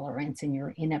risk tolerance, and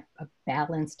you're in a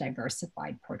balanced,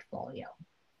 diversified portfolio.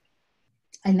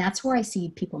 And that's where I see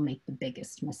people make the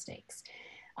biggest mistakes.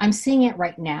 I'm seeing it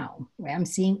right now. I'm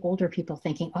seeing older people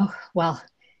thinking, oh, well,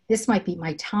 this might be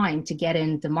my time to get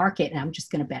in the market and I'm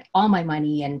just going to bet all my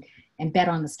money and bet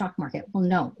on the stock market. Well,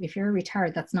 no, if you're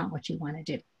retired, that's not what you want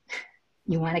to do.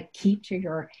 You want to keep to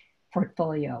your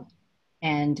portfolio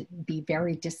and be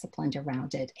very disciplined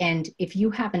around it. And if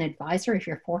you have an advisor, if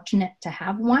you're fortunate to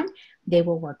have one, they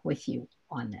will work with you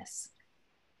on this.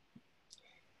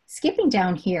 Skipping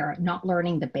down here, not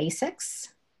learning the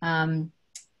basics.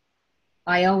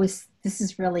 This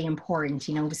is really important.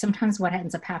 You know, sometimes what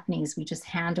ends up happening is we just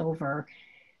hand over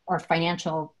our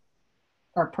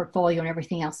portfolio and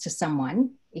everything else to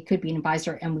someone. It could be an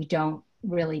advisor, and we don't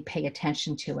really pay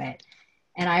attention to it.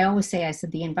 And I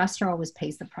said, the investor always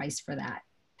pays the price for that.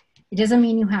 It doesn't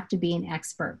mean you have to be an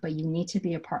expert, but you need to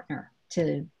be a partner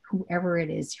to whoever it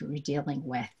is you're dealing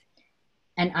with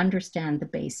and understand the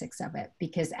basics of it.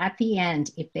 Because at the end,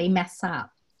 if they mess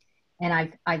up,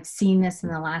 and I've seen this in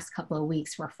the last couple of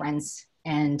weeks where friends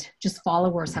and just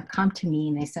followers have come to me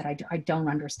and they said, I don't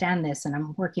understand this, and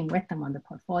I'm working with them on the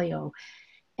portfolio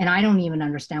and I don't even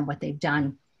understand what they've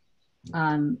done.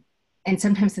 And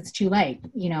sometimes it's too late.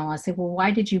 You know, I'll say, well,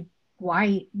 why did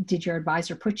your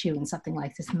advisor put you in something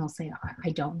like this? And they'll say, I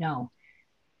don't know.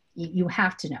 You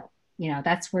have to know. You know,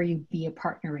 that's where you be a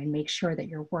partner and make sure that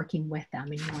you're working with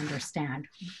them and you understand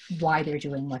why they're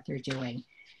doing what they're doing.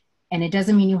 And it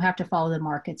doesn't mean you have to follow the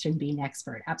markets and be an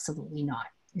expert. Absolutely not.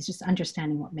 It's just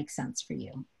understanding what makes sense for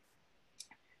you.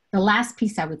 The last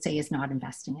piece I would say is not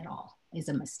investing at all is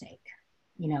a mistake.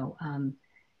 You know,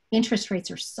 interest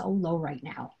rates are so low right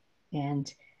now,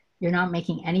 and you're not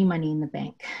making any money in the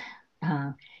bank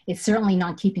It's certainly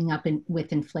not keeping up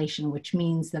with inflation, which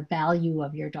means the value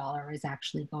of your dollar is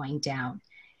actually going down.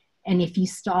 And if you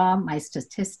saw my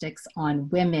statistics on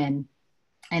women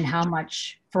and how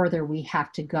much further we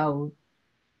have to go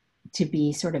to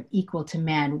be sort of equal to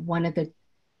men, one of the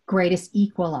greatest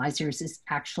equalizers is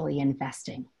actually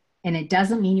investing. And it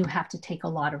doesn't mean you have to take a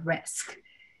lot of risk.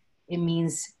 It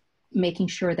means making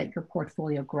sure that your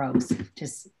portfolio grows to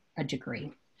a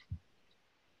degree.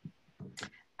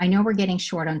 I know we're getting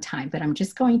short on time, but I'm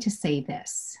just going to say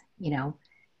this, you know,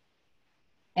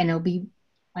 and it'll be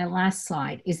my last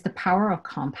slide, is the power of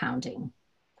compounding.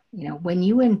 You know, when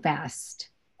you invest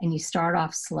and you start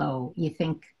off slow, you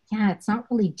think, yeah, it's not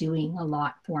really doing a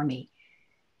lot for me.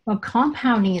 Well,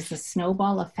 compounding is the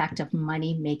snowball effect of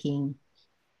money making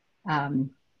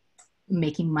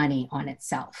money on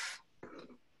itself.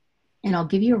 And I'll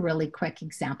give you a really quick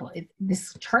example.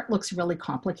 This chart looks really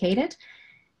complicated,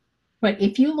 but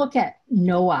if you look at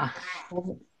Noah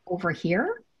over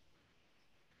here,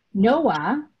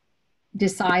 Noah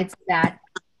decides that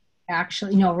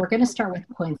actually, no, we're going to start with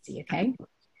Quincy, okay?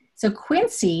 So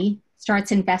Quincy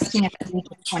starts investing at the age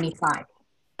of 25.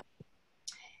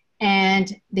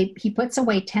 And he puts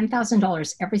away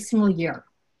 $10,000 every single year.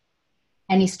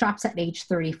 And he stops at age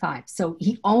 35. So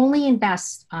he only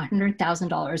invests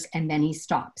 $100,000 and then he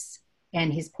stops.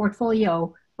 And his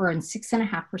portfolio earns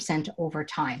 6.5% over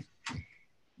time.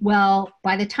 Well,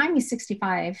 by the time he's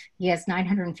 65, he has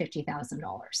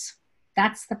 $950,000.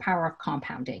 That's the power of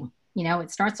compounding. You know,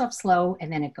 it starts off slow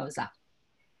and then it goes up.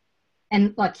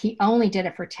 And look, he only did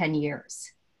it for 10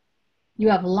 years. You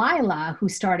have Lila, who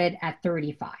started at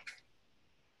 35.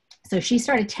 So she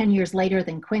started 10 years later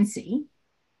than Quincy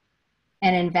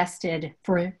and invested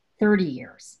for 30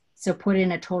 years. So put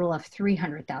in a total of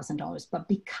 $300,000. But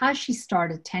because she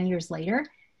started 10 years later,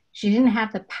 she didn't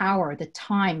have the power, the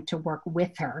time to work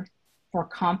with her for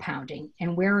compounding.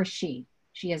 And where is she?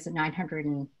 She has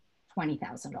 $920,000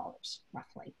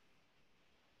 roughly.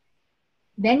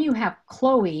 Then you have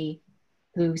Chloe,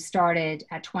 who started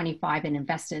at 25 and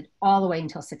invested all the way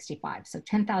until 65. So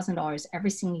 $10,000 every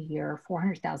single year,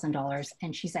 $400,000,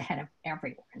 and she's ahead of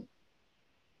everyone.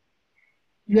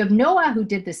 You have Noah, who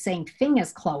did the same thing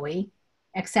as Chloe,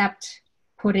 except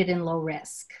put it in low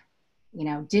risk. You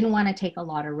know, didn't want to take a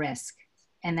lot of risk,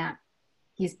 and that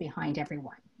he's behind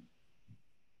everyone.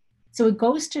 So it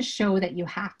goes to show that you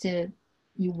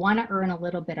want to earn a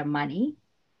little bit of money,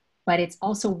 but it's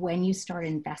also when you start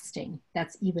investing,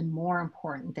 that's even more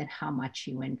important than how much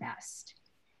you invest.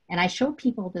 And I show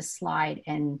people this slide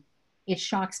and it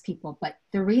shocks people, but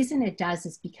the reason it does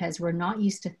is because we're not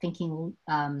used to thinking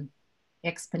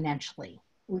exponentially.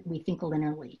 We think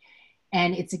linearly.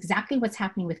 And it's exactly what's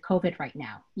happening with COVID right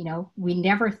now. You know, we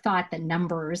never thought that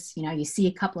numbers, you know, you see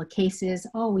a couple of cases,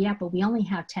 oh yeah, but we only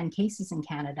have 10 cases in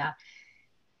Canada,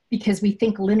 because we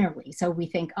think linearly. So we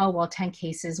think, oh, well, 10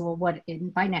 cases, well,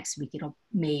 by next week, it'll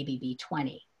maybe be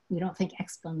 20. We don't think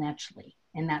exponentially.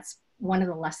 And that's one of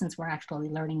the lessons we're actually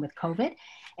learning with COVID.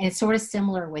 And it's sort of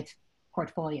similar with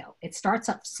portfolio. It starts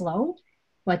up slow,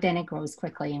 but then it grows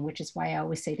quickly, and which is why I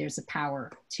always say there's a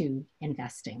power to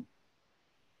investing.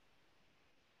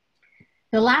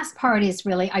 The last part is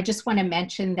really, I just want to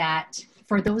mention that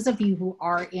for those of you who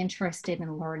are interested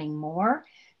in learning more,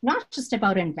 not just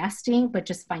about investing, but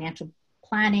just financial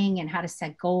planning and how to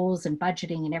set goals and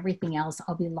budgeting and everything else,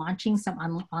 I'll be launching some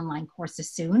online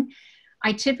courses soon.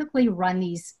 I typically run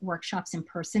these workshops in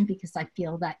person because I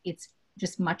feel that it's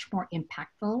just much more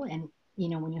impactful. And, you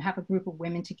know, when you have a group of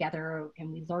women together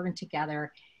and we learn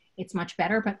together, it's much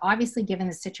better. But obviously, given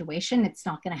the situation, it's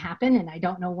not going to happen. And I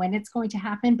don't know when it's going to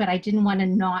happen, but I didn't want to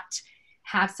not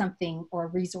have something or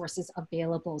resources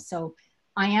available. So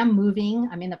I am moving.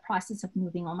 I'm in the process of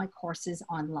moving all my courses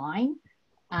online.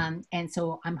 And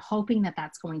so I'm hoping that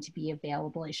that's going to be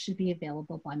available. It should be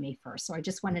available by May 1st. So I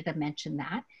just wanted to mention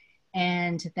that.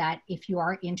 And that if you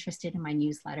are interested in my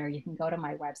newsletter, you can go to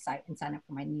my website and sign up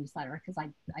for my newsletter, because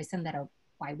I send that out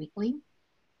bi-weekly.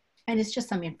 And it's just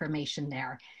some information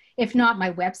there. If not,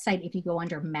 my website, if you go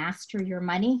under Master Your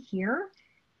Money here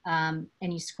and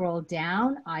you scroll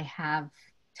down, I have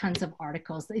tons of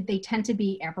articles. They tend to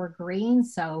be evergreen,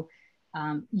 so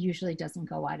usually doesn't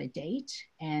go out of date,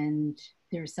 and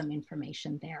there's some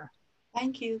information there.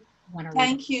 Thank you.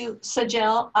 Thank you,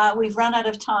 Sajel. We've run out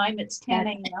of time. It's 10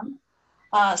 a.m.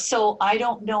 So I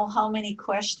don't know how many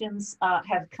questions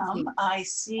have come. I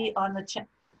see on the chat,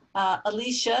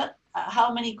 Alicia,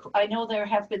 how many, I know there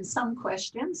have been some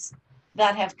questions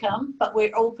that have come, but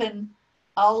we're open.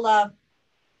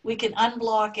 We can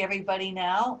unblock everybody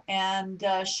now and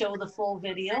show the full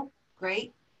video.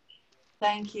 Great.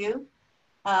 Thank you.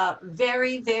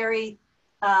 Very, very,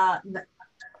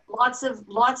 lots of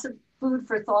food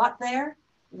for thought there.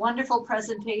 Wonderful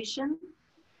presentation.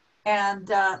 And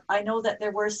I know that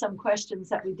there were some questions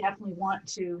that we definitely want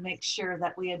to make sure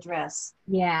that we address.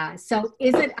 Yeah, so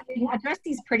is it, I can address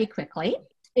these pretty quickly.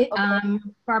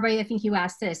 Barbara, I think you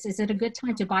asked this, is it a good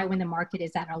time to buy when the market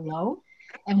is at a low?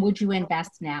 And would you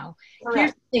invest now? Correct.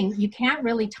 Here's the thing, you can't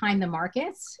really time the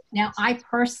markets. Now, I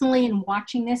personally am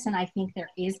watching this and I think there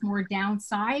is more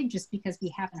downside just because we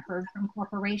haven't heard from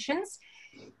corporations.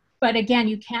 But again,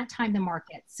 you can't time the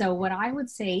market. So what I would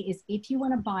say is if you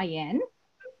want to buy in,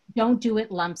 don't do it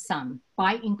lump sum,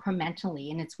 buy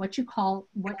incrementally. And it's what you call,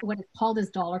 what is called as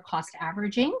dollar cost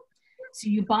averaging. So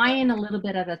you buy in a little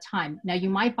bit at a time. Now you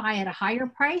might buy at a higher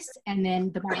price and then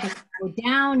the market will go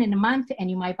down in a month and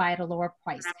you might buy at a lower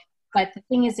price. But the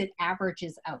thing is it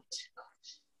averages out.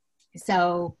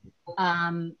 So,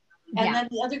 and then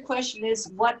the other question is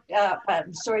what,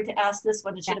 I'm sorry to ask this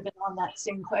one, it should have been on that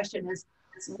same question, is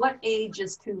what age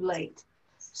is too late?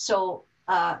 So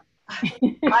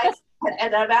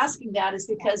and I'm asking that is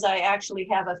because I actually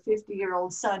have a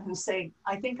 50-year-old son who's saying,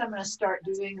 I think I'm going to start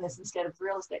doing this instead of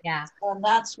real estate. Yeah. And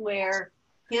that's where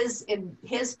his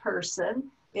person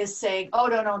is saying, oh,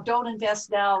 no, don't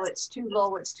invest now. It's too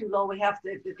low. It's too low. We have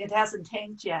to, it hasn't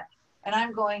tanked yet. And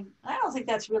I'm going, I don't think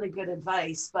that's really good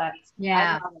advice, but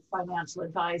yeah. I'm not a financial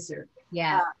advisor.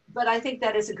 Yeah. But I think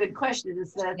that is a good question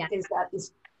is that,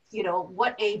 you know,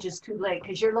 what age is too late?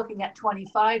 Because you're looking at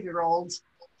 25-year-olds.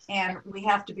 And we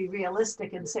have to be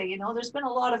realistic and say, you know, there's been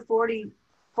a lot of 40s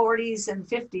and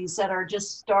 50s that are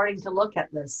just starting to look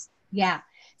at this. Yeah.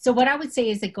 So what I would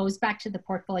say is it goes back to the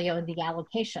portfolio and the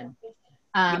allocation.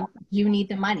 You need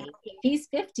the money. If he's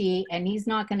 50 and he's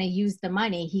not going to use the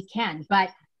money, he can.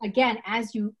 But again,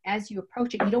 as you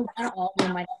approach it, you don't want all your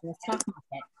money in the stock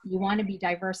market. You want to be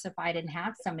diversified and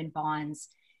have some in bonds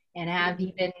and have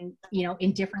even, you know,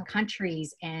 in different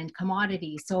countries and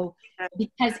commodities. So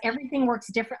because everything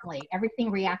works differently, everything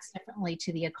reacts differently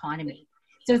to the economy.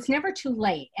 So it's never too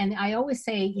late. And I always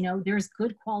say, you know, there's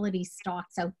good quality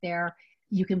stocks out there.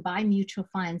 You can buy mutual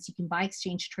funds, you can buy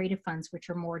exchange traded funds, which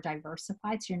are more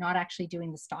diversified. So you're not actually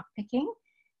doing the stock picking.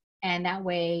 And that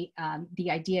way,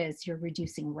 the idea is you're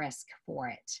reducing risk for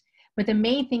it. But the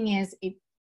main thing is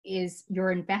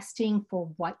you're investing for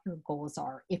what your goals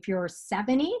are. If you're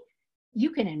 70,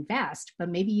 you can invest, but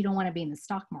maybe you don't want to be in the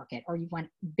stock market, or you want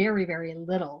very, very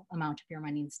little amount of your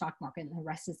money in the stock market, and the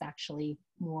rest is actually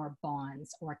more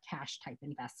bonds or cash type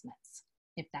investments,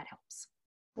 if that helps.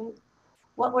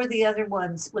 What were the other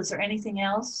ones? Was there anything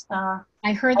else?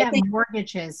 I heard that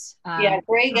mortgages. Yeah,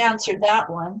 Greg answered that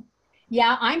one.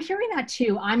 Yeah, I'm hearing that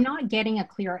too. I'm not getting a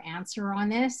clear answer on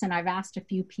this, and I've asked a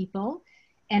few people.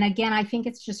 And again, I think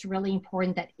it's just really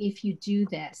important that if you do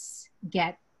this,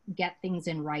 get things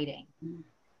in writing.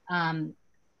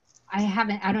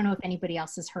 I don't know if anybody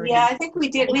else has heard. Yeah, I think we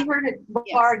did. We heard it,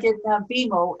 Marg in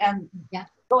BMO, and yeah.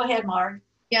 Go ahead, Marg.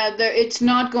 Yeah, it's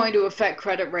not going to affect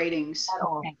credit ratings. At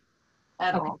all. Okay.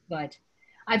 At all. Good.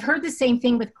 I've heard the same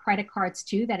thing with credit cards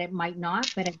too, that it might not,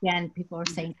 but again, people are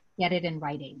saying get it in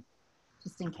writing,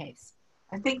 just in case.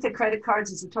 I think the credit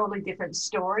cards is a totally different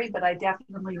story, but I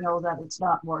definitely know that it's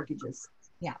not mortgages.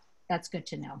 Yeah, that's good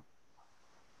to know.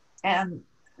 And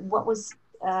what was,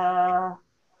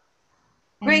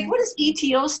 Greg, what does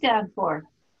ETO stand for?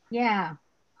 Yeah,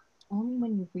 only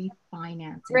when you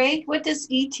refinance. Greg, what does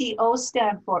ETO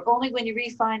stand for? Only when you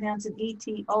refinance an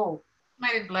ETO.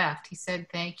 Might have left. He said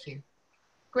thank you.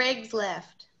 Greg's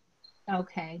left.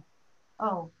 Okay.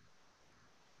 Oh.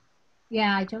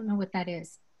 Yeah, I don't know what that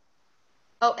is.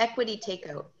 Oh, equity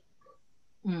takeout.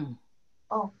 Mm.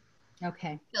 Oh.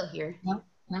 Okay. Still here. Nope,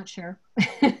 not sure.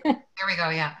 There we go,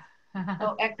 yeah.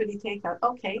 Oh, equity takeout.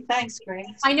 Okay, thanks, Greg.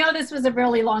 I know this was a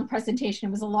really long presentation.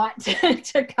 It was a lot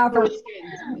to cover.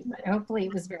 But hopefully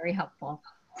it was very helpful.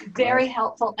 Very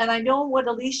helpful. And I know what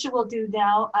Alicia will do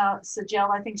now,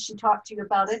 Sajel, I think she talked to you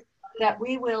about it, that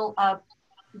we will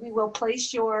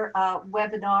place your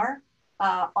webinar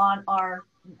on our,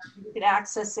 you can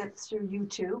access it through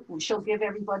YouTube. She'll give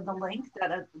everyone the link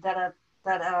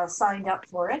that signed up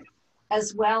for it,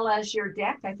 as well as your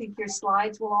deck. I think your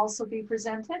slides will also be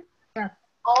presented. Sure.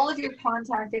 All of your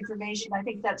contact information. I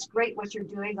think that's great what you're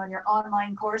doing on your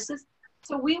online courses.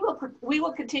 So we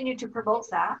will continue to promote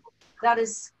that. That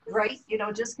is great. You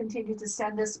know, just continue to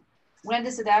send us, when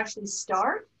does it actually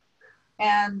start?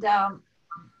 And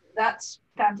that's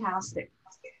fantastic.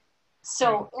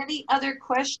 So any other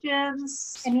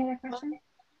questions? Any other questions?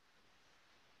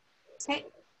 Okay,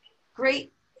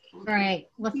 great. Great.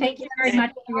 Well, thank you very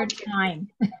much for your time.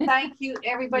 Thank you,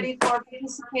 everybody, for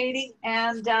participating,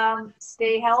 and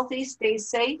stay healthy, stay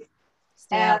safe.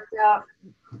 And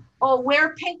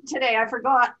wear pink today. I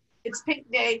forgot. It's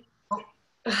pink day.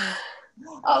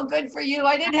 Oh, good for you.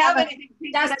 I didn't have anything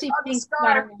pink. Dusty pink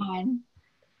sweater on.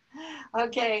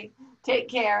 Okay. Take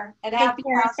care and Take happy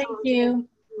care. Passover Thank you.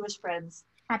 to Jewish friends.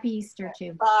 Happy Easter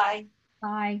too. Bye.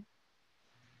 Bye.